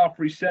is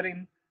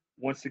self-resetting.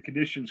 Once the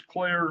conditions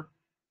clear,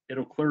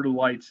 it'll clear the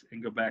lights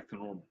and go back to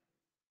normal.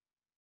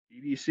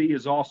 EDC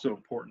is also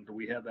important, but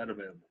we have that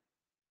available.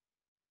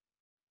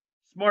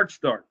 Smart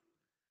Start.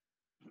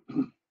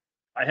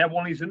 I have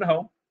one of these in the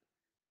home,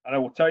 and I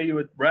will tell you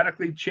it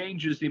radically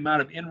changes the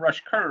amount of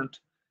inrush current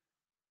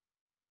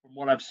from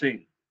what I've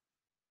seen.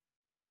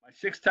 My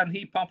 6-ton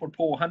heat pump would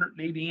pull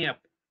 180 amp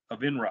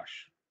of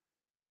inrush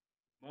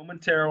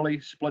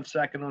momentarily, split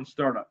second on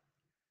startup.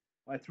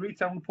 My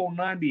 3-ton would pull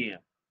 90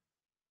 amp.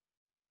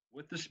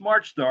 With the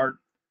Smart Start,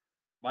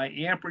 my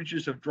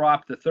amperages have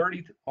dropped to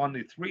 30 on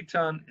the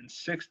 3-ton and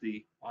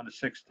 60 on the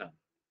 6-ton.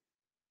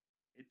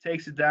 it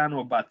takes it down to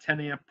about 10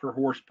 amp per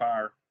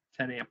horsepower,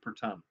 10 amp per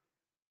ton.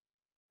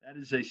 That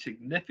is a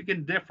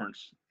significant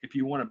difference if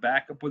you want to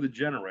back up with a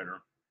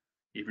generator,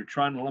 if you're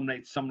trying to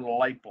eliminate some of the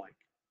light blink.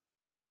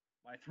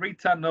 My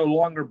 3-ton no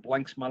longer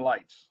blinks my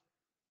lights.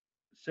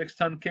 The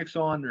 6-ton kicks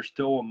on, there's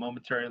still a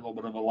momentary little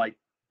bit of a light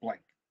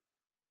blink.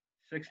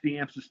 60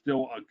 amps is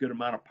still a good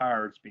amount of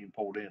power that's being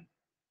pulled in.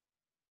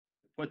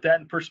 To put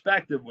that in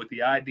perspective with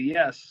the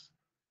IDS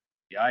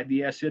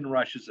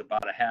inrush is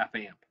about a half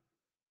amp.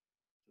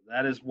 So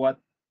that is what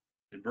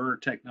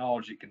inverter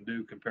technology can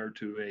do compared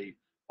to a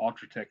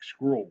Ultratech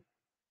scroll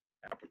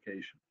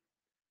application.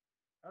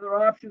 Other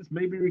options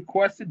may be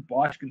requested.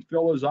 Bosch can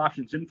fill those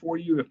options in for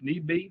you if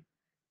need be.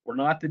 We're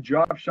not the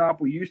job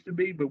shop we used to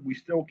be, but we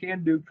still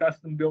can do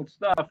custom built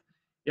stuff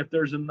if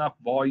there's enough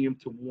volume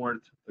to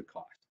warrant the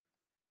cost.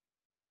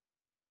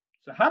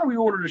 So how do we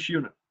order this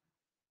unit?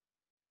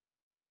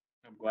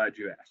 I'm glad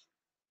you asked.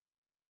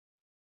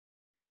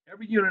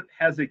 Every unit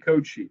has a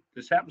code sheet.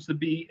 This happens to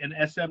be an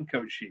SM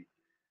code sheet.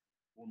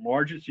 We'll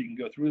enlarge it so you can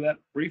go through that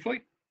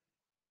briefly.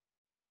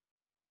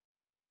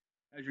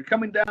 As you're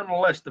coming down the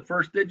list, the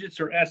first digits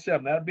are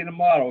SM. That would be the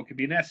model. It could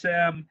be an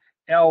SM,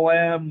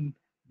 LM,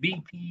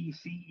 BP,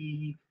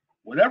 CE,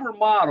 whatever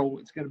model,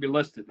 it's going to be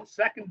listed. The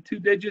second 2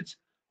 digits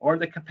are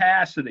the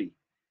capacity.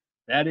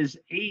 That is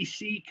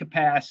AC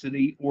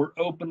capacity or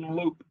open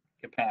loop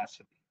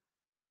capacity.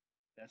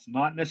 That's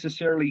not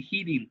necessarily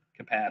heating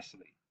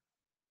capacity.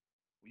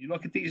 When you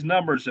look at these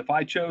numbers, if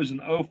I chose an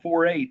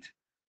 048,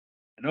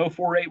 an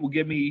 048 will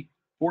give me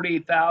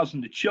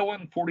 48,000 to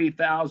chilling,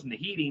 48,000 to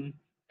heating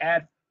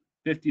at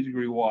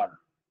 50-degree water.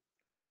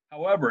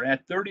 However,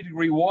 at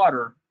 30-degree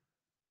water,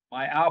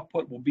 my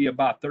output will be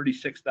about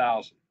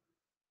 36,000.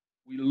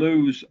 We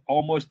lose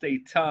almost a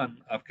ton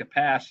of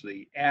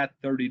capacity at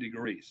 30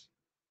 degrees.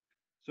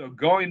 So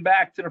going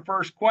back to the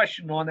first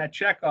question on that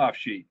checkoff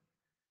sheet,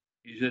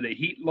 is it a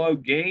heat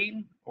load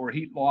gain or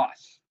heat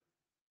loss?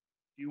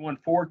 Do you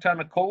want 4 ton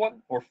of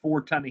coolant or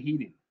 4 ton of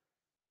heating?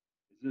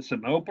 Is this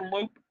an open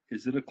loop?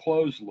 Is it a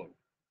closed loop?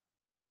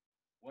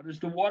 What is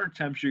the water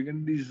temperature you're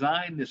going to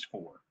design this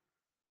for?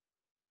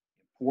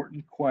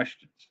 Important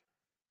questions.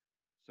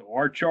 So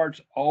our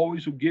charts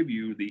always will give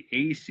you the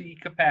AC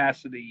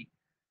capacity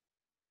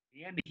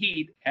and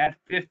heat at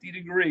 50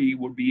 degree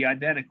would be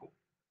identical.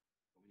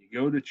 When you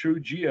go to true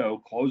geo,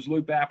 closed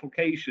loop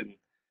application,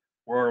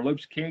 where our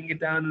loops can get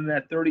down in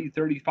that 30,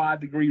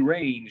 35 degree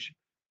range,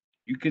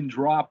 you can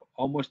drop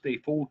almost a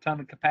full ton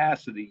of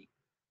capacity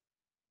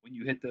when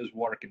you hit those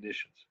water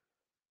conditions.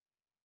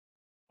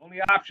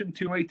 Only option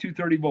to a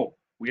 230 volt.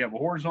 We have a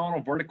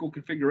horizontal, vertical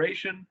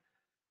configuration.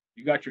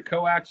 You got your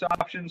coax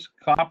options,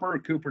 copper or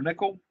copper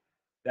nickel.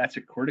 That's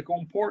a critical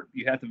import.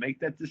 You have to make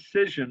that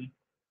decision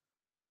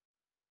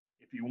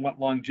if you want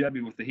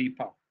longevity with the heat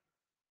pump.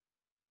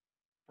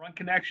 Front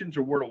connections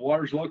are where the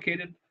water is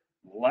located.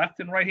 Left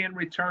and right hand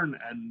return,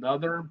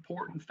 another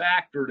important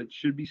factor that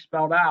should be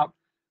spelled out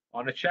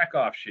on a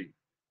checkoff sheet.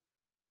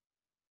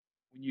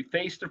 When you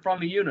face the front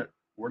of the unit,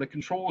 where the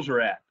controls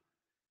are at,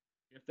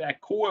 if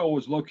that coil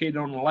is located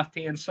on the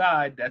left-hand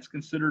side, that's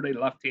considered a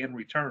left-hand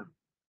return.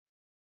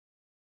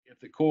 If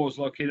the coil is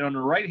located on the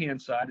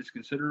right-hand side, it's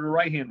considered a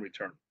right-hand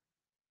return.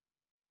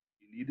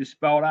 You need to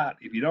spell it out.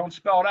 If you don't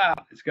spell it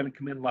out, it's going to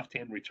come in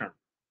left-hand return.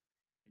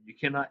 And you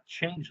cannot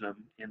change them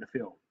in the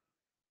field.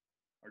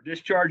 Our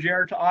discharge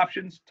air to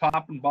options,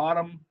 top and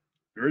bottom.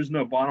 There is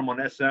no bottom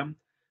on SM,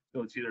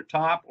 so it's either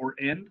top or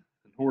end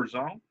and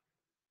horizontal.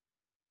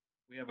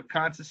 We have a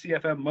constant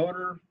CFM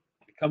motor.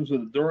 It comes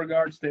with a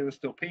Duragard stainless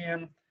steel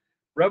pan.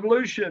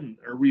 Revolution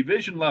or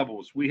revision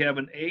levels. We have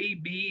an A,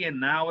 B, and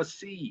now a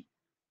C.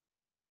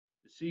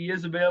 The C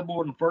is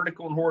available in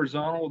vertical and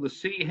horizontal. The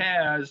C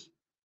has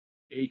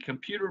a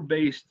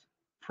computer-based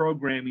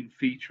programming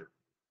feature.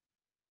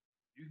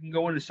 You can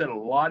go in and set a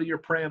lot of your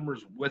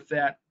parameters with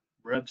that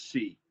Rev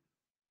C.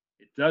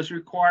 It does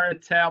require a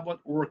tablet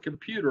or a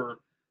computer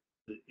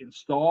to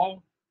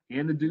install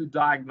and to do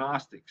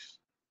diagnostics.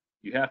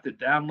 You have to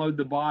download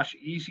the Bosch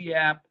Easy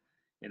app,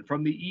 and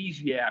from the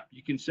Easy app,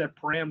 you can set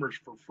parameters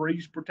for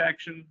freeze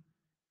protection,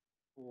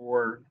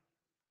 for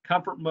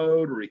comfort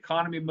mode or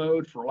economy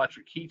mode for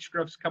electric heat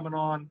strips coming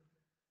on,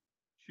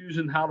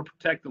 choosing how to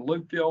protect the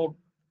loop field.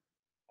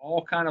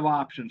 All kind of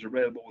options are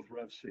available with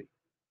Rev C.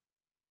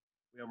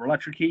 We have our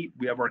electric heat,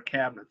 we have our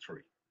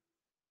cabinetry.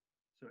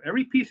 So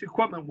every piece of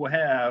equipment will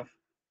have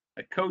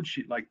a code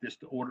sheet like this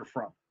to order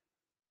from.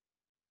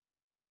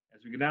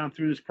 As we go down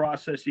through this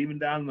process, even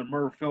down in the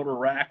MERV filter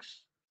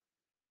racks,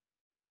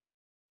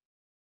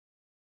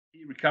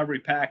 heat recovery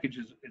package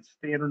is it's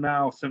standard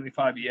now,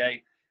 75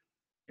 EA.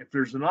 If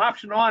there's an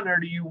option on there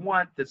that you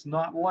want that's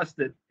not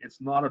listed,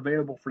 it's not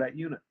available for that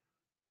unit.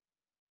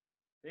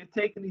 They've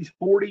taken these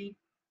 40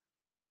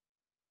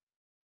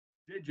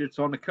 digits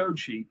on the code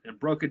sheet and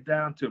broke it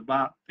down to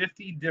about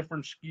 50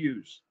 different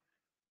SKUs.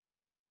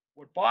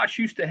 What Bosch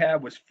used to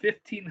have was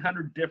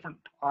 1,500 different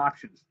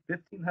options,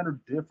 1,500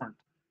 different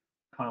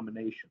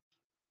combinations.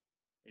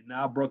 They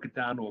now broke it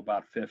down to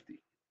about 50.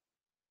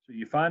 So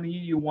you find the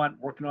you want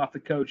working off the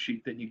code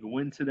sheet, then you go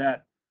into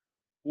that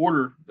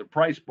order the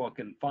price book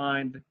and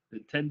find the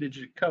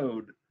 10-digit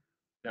code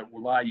that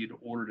will allow you to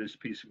order this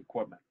piece of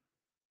equipment.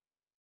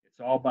 It's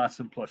all about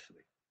simplicity.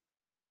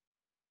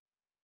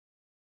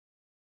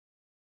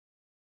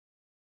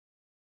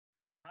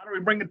 How do we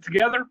bring it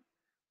together?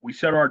 We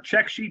set our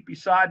check sheet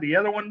beside the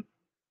other one,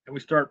 and we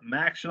start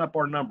maxing up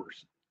our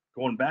numbers.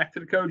 Going back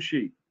to the code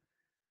sheet,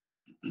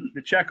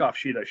 the checkoff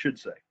sheet, I should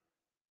say.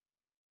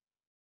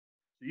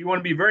 So you want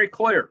to be very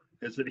clear.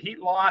 Is it heat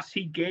loss,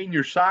 heat gain,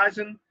 your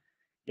sizing?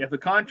 If the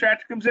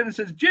contractor comes in and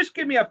says, just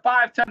give me a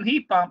 5-ton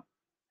heat pump,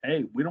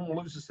 hey, we don't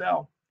lose the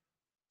sale.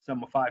 Sell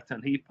them a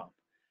 5-ton heat pump.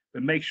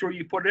 But make sure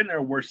you put in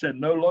there where it said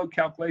no load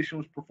calculation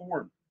was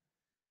performed.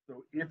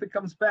 So if it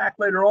comes back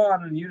later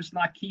on and you're just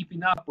not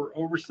keeping up or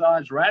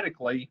oversized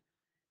radically,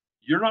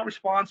 you're not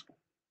responsible.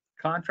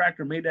 The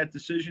contractor made that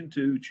decision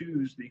to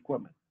choose the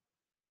equipment.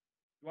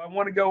 Do I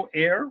want to go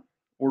air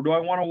or do I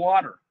want to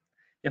water?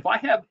 If I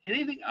have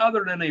anything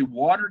other than a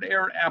water to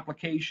air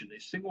application, a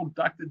single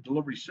ducted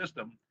delivery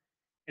system,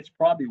 it's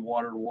probably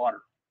water to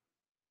water.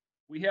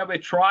 We have a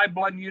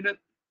tri-blend unit.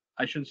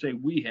 I shouldn't say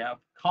we have.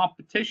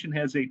 Competition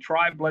has a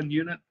tri-blend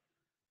unit,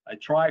 a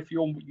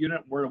tri-fuel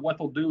unit where what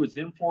they'll do is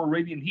in-floor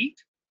radiant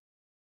heat,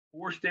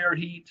 forced air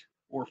heat,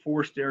 or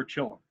forced air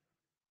chilling.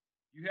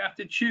 You have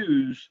to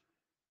choose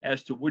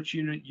as to which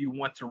unit you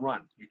want to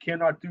run. You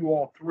cannot do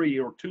all three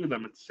or two of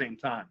them at the same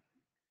time.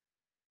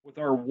 With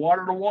our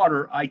water to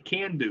water, I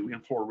can do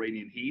in-floor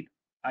radiant heat.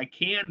 I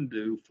can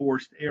do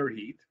forced air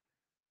heat.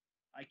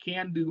 I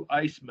can do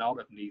ice melt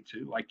if need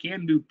to. I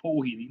can do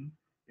pool heating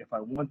if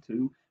I want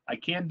to. I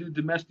can do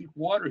domestic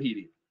water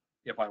heating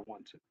if I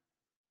want to.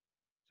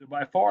 So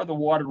by far, the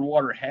water to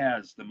water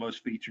has the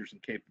most features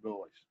and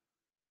capabilities.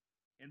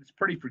 And it's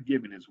pretty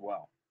forgiving as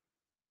well.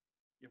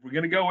 If we're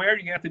going to go air,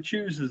 you have to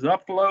choose is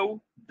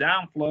upflow,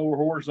 downflow, or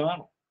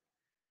horizontal.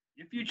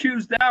 If you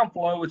choose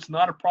downflow, it's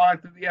not a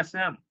product of the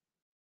SM.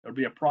 It'll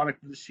be a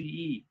product of the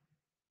CE.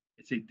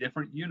 It's a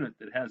different unit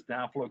that has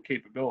downflow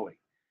capability.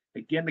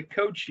 Again, the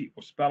code sheet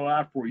will spell it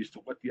out for you as to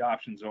what the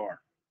options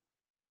are.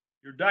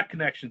 Your duct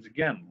connections,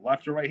 again,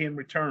 left or right hand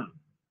return,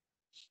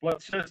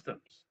 split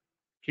systems,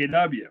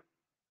 KW.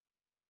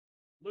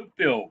 Loop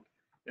filled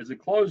is a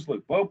closed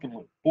loop, open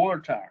loop, boiler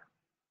tire,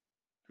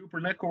 Cooper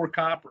nickel or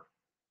copper.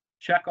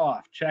 Check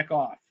off, check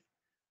off.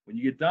 When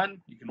you get done,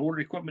 you can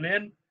order equipment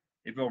in.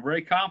 You feel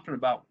very confident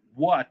about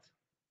what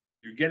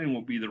you're getting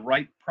will be the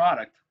right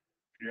product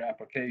for your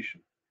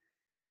application.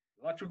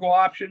 Electrical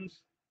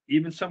options,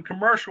 even some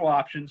commercial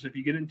options if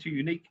you get into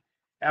unique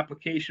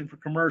application for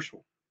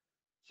commercial,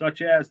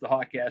 such as the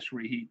hot gas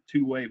reheat,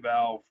 two-way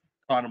valve,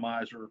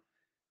 economizer,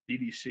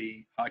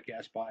 DDC, hot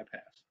gas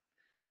bypass.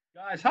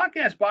 Guys, hot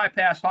gas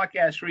bypass, hot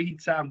gas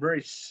reheat sound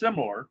very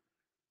similar.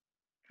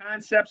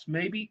 Concepts,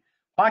 maybe.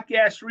 Hot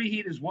gas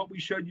reheat is what we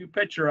showed you a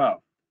picture of.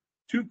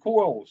 2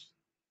 coils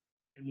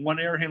and 1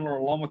 air handler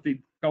along with the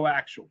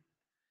coaxial.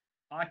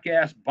 Hot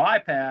gas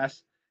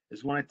bypass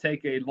is when I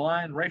take a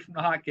line right from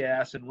the hot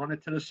gas and run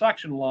it to the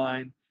suction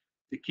line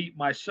to keep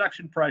my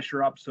suction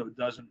pressure up so it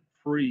doesn't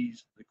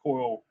freeze the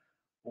coil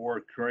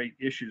or create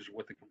issues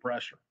with the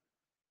compressor.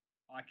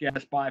 Hot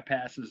gas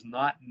bypass is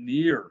not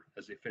near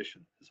as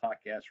efficient as hot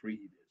gas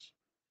reheat is,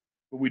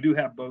 but we do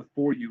have both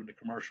for you in the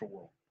commercial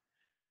world.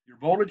 Your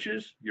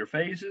voltages, your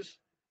phases,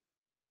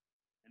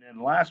 and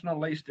then last but not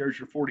least, there's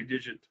your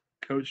 40-digit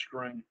code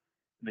string, and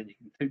then you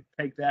can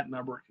take that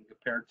number and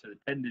compare it to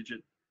the 10-digit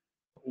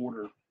to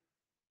order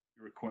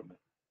your equipment.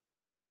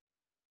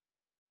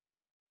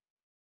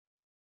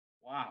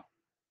 Wow.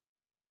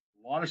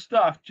 A lot of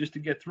stuff just to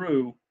get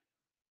through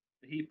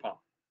the heat pump.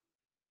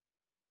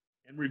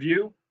 In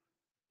review,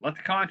 let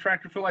the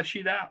contractor fill that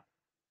sheet out.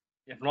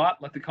 If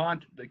not, let the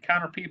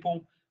counter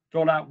people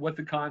fill it out with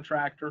the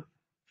contractor.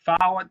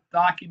 File it,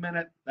 document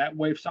it. That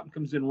way, if something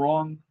comes in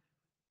wrong,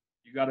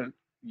 you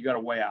gotta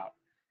weigh out.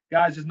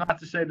 Guys, it's not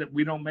to say that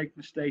we don't make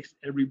mistakes.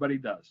 Everybody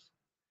does.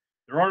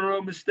 There are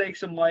no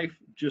mistakes in life,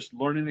 just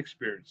learning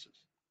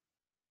experiences.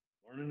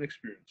 Learning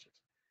experiences.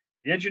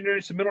 The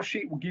engineering submittal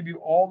sheet will give you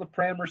all the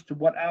parameters to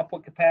what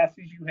output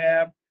capacities you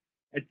have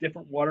at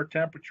different water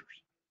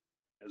temperatures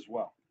as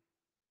well.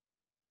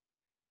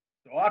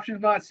 So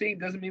options not seen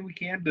doesn't mean we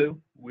can't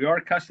do. We are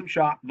a custom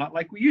shop, not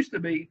like we used to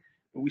be,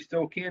 but we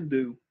still can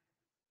do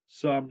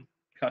some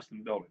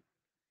custom building.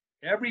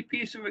 Every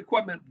piece of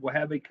equipment will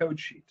have a code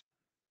sheet.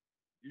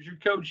 Use your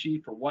code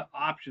sheet for what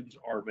options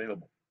are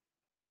available.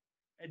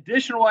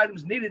 Additional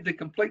items needed to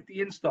complete the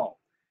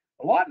install.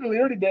 A lot in the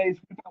early days,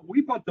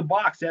 we put the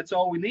box, that's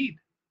all we need.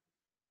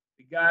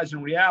 The guys,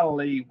 in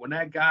reality, when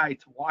that guy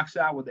walks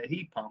out with a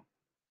heat pump,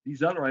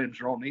 these other items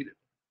are all needed.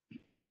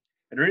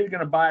 And they're either going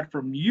to buy it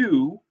from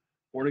you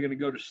or they're going to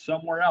go to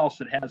somewhere else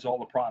that has all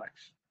the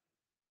products.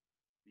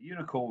 The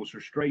unicoils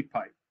are straight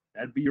pipe.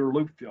 That'd be your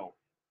loop fill.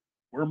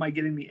 Where am I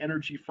getting the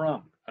energy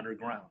from?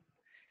 Underground.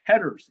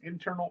 Headers,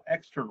 internal,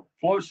 external.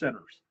 Flow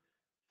centers,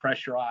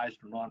 pressurized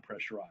or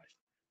non-pressurized.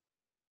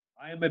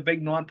 I am a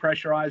big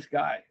non-pressurized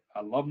guy.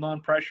 I love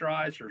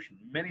non-pressurized. There's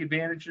many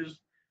advantages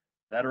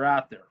that are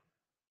out there.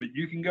 But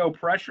you can go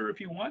pressure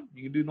if you want.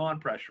 You can do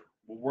non-pressure.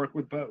 We'll work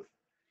with both.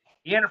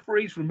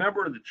 Antifreeze,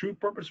 remember the true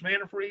purpose of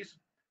antifreeze?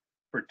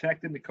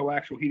 Protecting the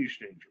coaxial heat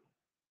exchanger.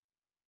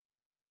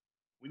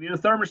 We need a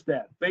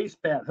thermostat, base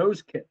pad,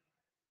 hose kit,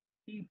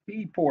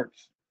 PP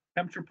ports,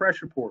 temperature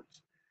pressure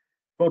ports,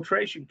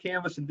 filtration,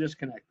 canvas, and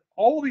disconnect.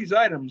 All these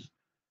items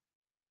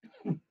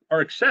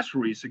are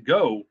accessories that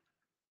go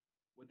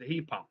with the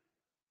heat pump.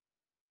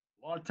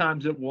 A lot of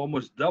times it will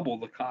almost double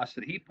the cost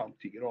of the heat pump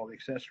to get all the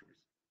accessories.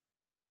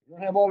 If you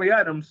don't have all the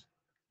items,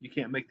 you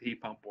can't make the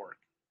heat pump work.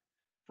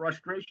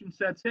 Frustration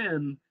sets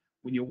in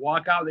when you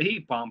walk out of the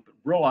heat pump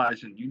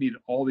realizing you need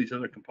all these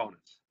other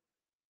components.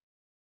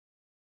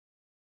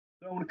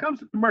 So when it comes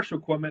to commercial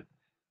equipment,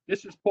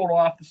 this is pulled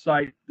off the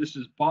site. This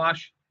is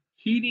Bosch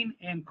Heating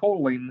and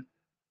Cooling,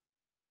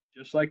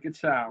 just like it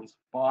sounds,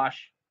 Bosch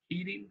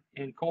Heating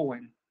and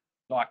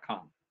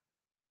Cooling.com.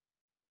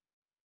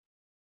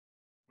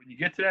 When you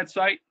get to that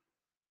site,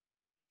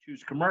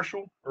 choose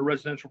commercial or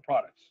residential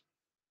products.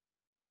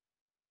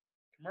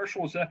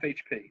 Commercial is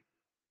FHP.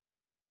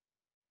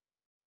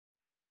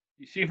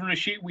 You see from the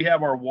sheet, we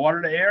have our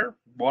water to air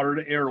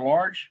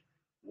large,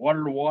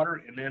 water to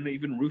water, and then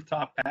even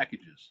rooftop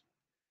packages.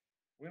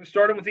 We're going to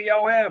start with the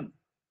LM.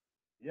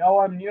 The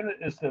LM unit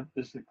is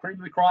the cream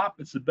of the crop.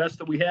 It's the best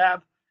that we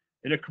have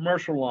in a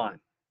commercial line.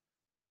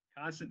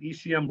 Constant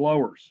ECM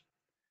blowers.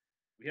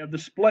 We have the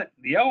split.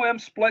 The LM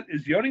split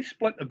is the only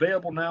split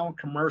available now in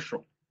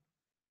commercial.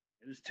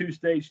 It is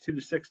 2-stage, 2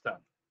 to 6 ton.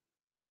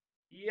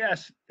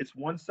 Yes, it's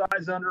one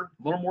size under, a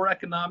little more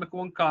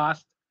economical in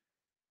cost,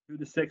 2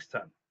 to 6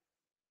 ton.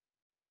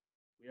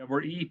 We have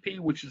our EP,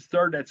 which is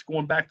third. That's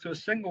going back to a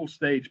single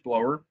stage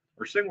blower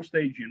or single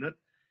stage unit,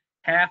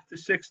 1/2 to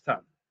 6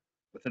 ton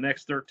with an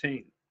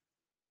X13.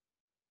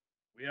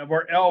 We have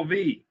our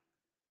LV.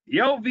 The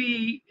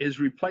LV is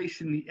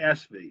replacing the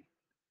SV.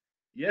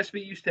 The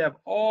SV used to have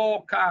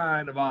all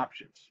kind of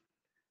options.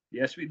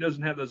 The SV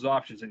doesn't have those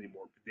options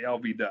anymore, but the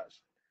LV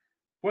does.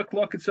 Quick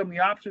look at some of the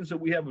options that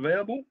we have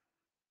available.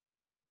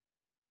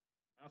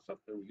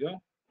 There we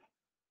go.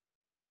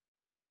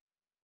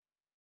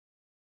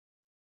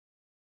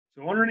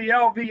 So under the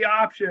LV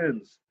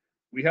options,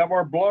 we have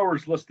our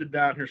blowers listed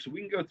down here. So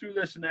we can go through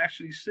this and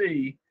actually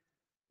see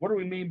what do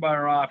we mean by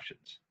our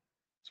options.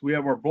 So we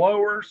have our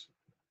blowers.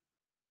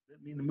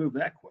 Didn't mean to move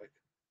that quick.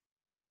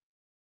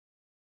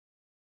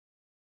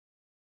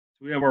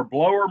 So we have our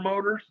blower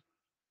motors,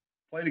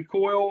 plated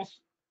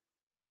coils,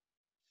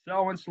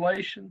 cell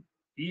insulation,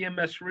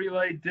 EMS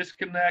relay,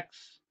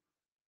 disconnects,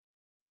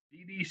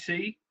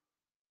 DDC.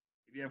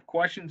 If you have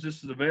questions,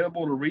 this is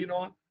available to read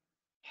on.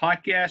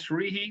 Hot gas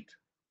reheat,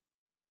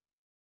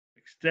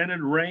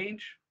 extended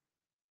range,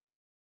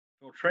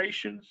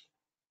 filtrations,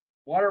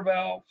 water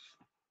valves,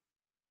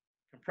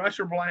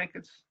 compressor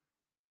blankets,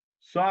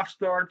 soft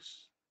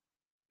starts,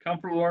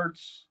 comfort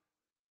alerts,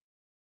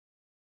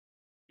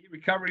 heat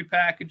recovery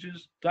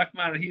packages, duct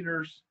mounted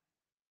heaters,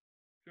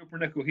 super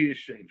nickel heat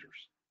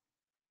exchangers.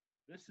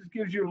 This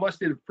gives you a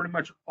list of pretty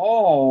much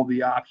all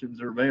the options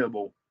that are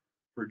available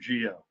for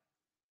Geo.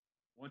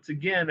 Once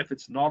again, if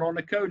it's not on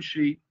the code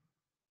sheet,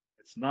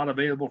 it's not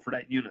available for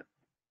that unit.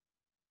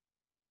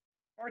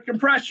 Our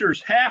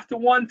compressors, 1/2 to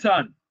 1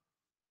 ton.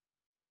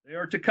 They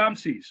are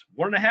Tecumseh's.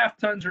 1.5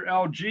 tons are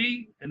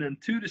LG, and then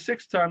 2 to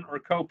 6 ton are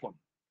Copeland.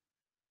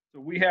 So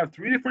we have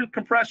 3 different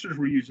compressors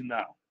we're using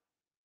now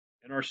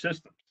in our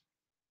systems.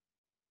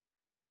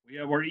 We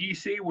have our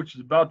EC, which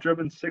is belt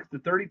driven 6 to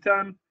 30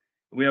 ton.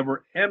 And we have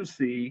our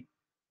MC,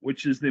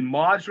 which is the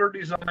modular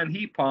design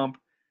heat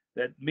pump.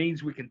 That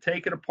means we can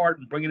take it apart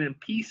and bring it in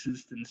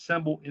pieces to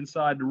assemble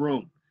inside the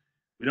room.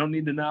 We don't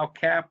need to now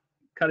cut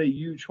a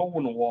huge hole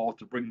in the wall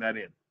to bring that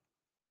in.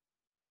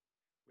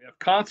 We have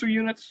console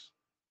units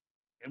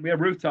and we have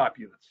rooftop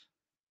units.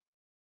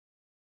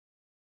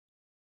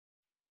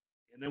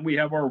 And then we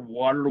have our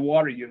water to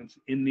water units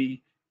in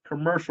the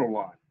commercial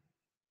line.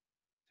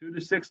 2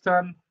 to 6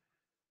 ton.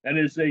 That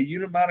is a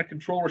unit mounted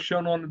controller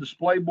shown on the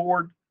display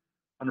board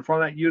on the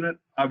front of that unit.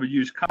 I would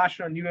use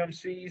caution on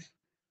UMCs.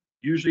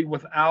 Usually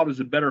without is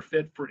a better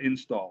fit for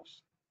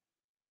installs.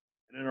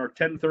 And then our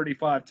 10 to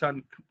 35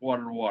 ton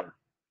water to water.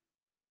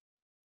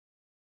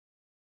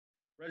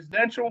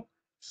 Residential,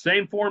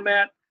 same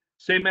format,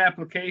 same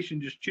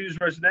application. Just choose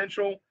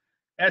residential,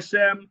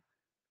 SM,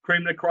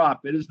 cream of the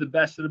crop. It is the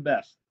best of the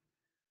best.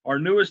 Our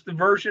newest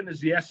version is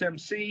the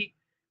SMC.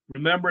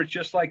 Remember, it's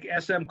just like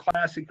SM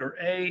Classic or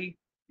A,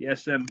 the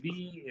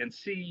SMB and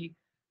C.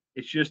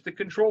 It's just the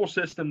control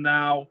system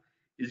now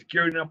is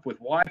gearing up with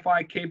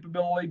Wi-Fi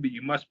capability, but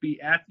you must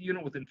be at the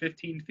unit within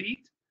 15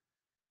 feet.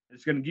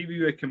 It's going to give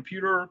you a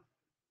computer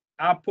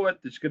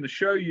output that's going to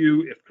show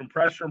you if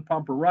compressor and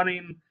pump are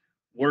running,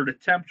 what are the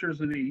temperatures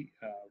of the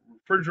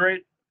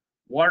refrigerant,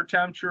 water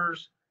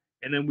temperatures,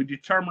 and then we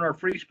determine our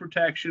freeze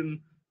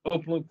protection,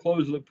 open loop,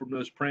 close loop from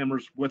those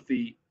parameters with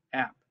the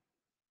app.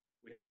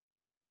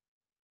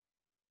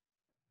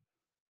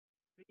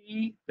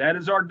 CE, that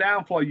is our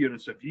downflow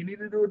unit. So if you need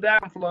to do a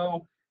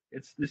downflow,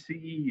 it's the CE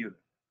unit.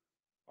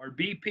 Our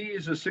BP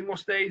is a single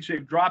stage.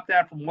 They've dropped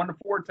that from 1 to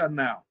 4 ton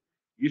now.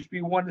 Used to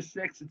be 1 to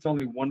 6. It's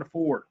only 1 to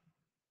 4.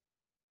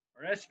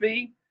 Our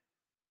SV,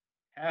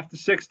 half to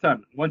 6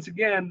 ton. Once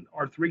again,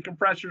 our 3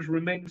 compressors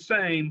remain the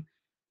same.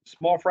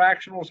 Small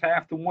fractionals,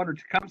 half to 1 are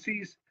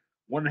Tecumseh's,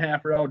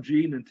 1.5 are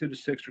LG, and then 2 to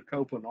 6 are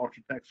Copeland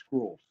Ultratech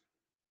scrolls.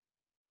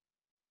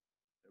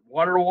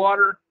 Water to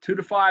water, 2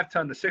 to 5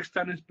 ton. The 6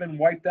 ton has been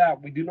wiped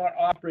out. We do not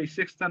operate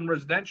 6 ton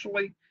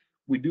residentially.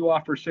 We do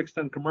offer 6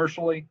 ton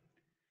commercially.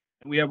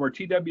 And we have our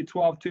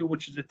TW12-2,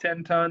 which is a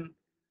 10 ton.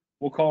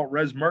 We'll call it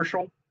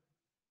Resmercial.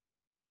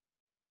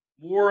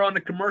 More on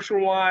the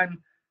commercial line.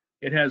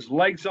 It has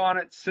legs on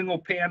it, single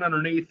pan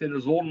underneath. It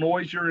is a little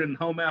noisier in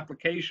home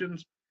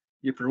applications.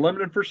 If you're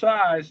limited for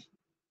size,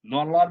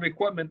 not a lot of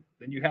equipment,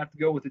 then you have to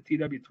go with the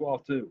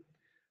TW12-2.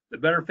 The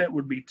better fit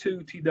would be 2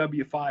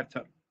 TW5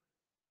 ton.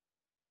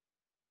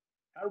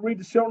 How to read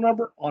the serial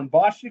number on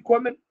Bosch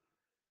equipment?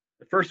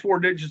 The first 4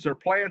 digits are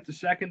plant. The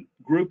second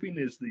grouping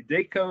is the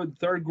date code. The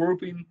third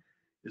grouping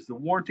is the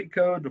warranty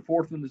code. The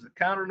fourth one is the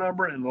counter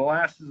number, and the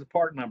last is the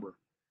part number.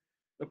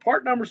 The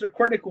part number is a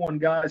critical one,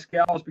 guys,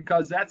 gals,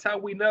 because that's how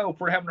we know if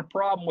we're having a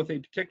problem with a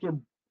particular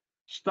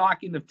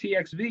stocking of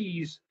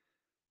TXVs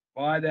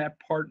by that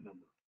part number.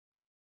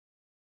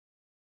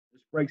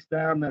 This breaks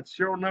down that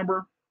serial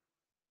number.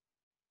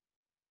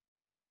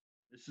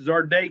 This is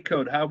our date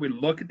code, how we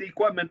look at the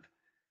equipment.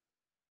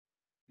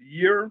 The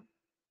year,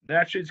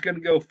 naturally, it's going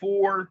to go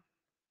 4.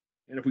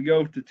 And if we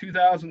go to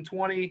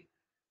 2020,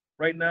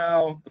 right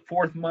now, the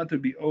 4th month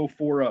would be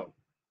 040.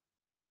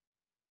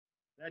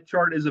 That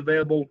chart is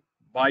available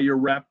by your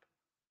rep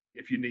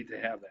if you need to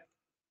have that.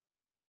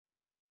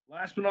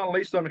 Last but not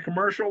least, on the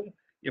commercial,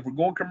 if we're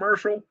going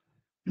commercial,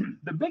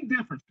 the big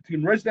difference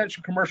between residential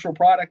and commercial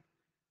product,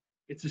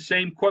 it's the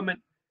same equipment,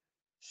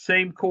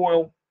 same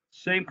coil,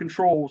 same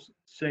controls,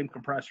 same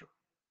compressor.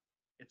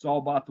 It's all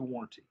about the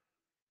warranty.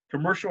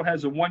 Commercial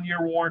has a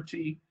 1-year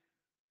warranty,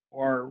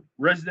 or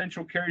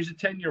residential carries a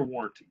 10-year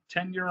warranty,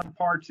 10-year on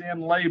parts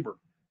and labor.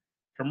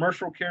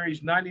 Commercial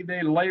carries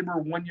 90-day labor,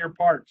 1-year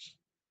parts.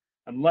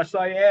 Unless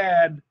I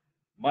add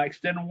my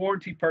extended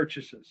warranty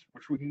purchases,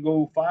 which we can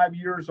go 5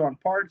 years on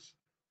parts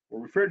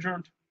or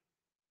refrigerant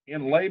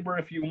and labor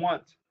if you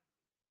want.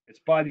 It's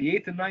by the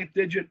 8th and 9th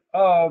digit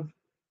of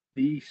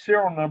the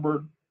serial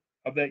number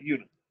of that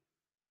unit.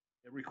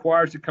 It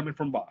requires it coming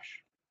from Bosch.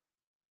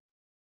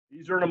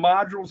 These are the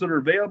modules that are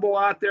available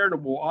out there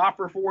that we'll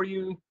offer for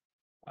you.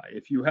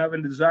 If you have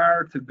a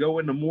desire to go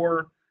into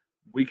more,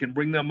 we can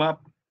bring them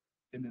up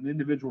in an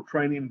individual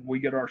training. We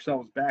get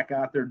ourselves back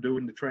out there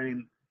doing the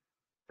training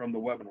from the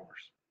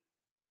webinars.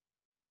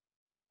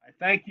 I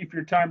thank you for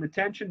your time and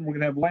attention. We're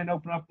going to have Lane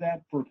open up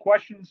that for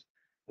questions.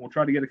 We'll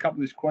try to get a couple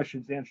of these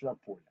questions answered up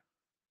for you.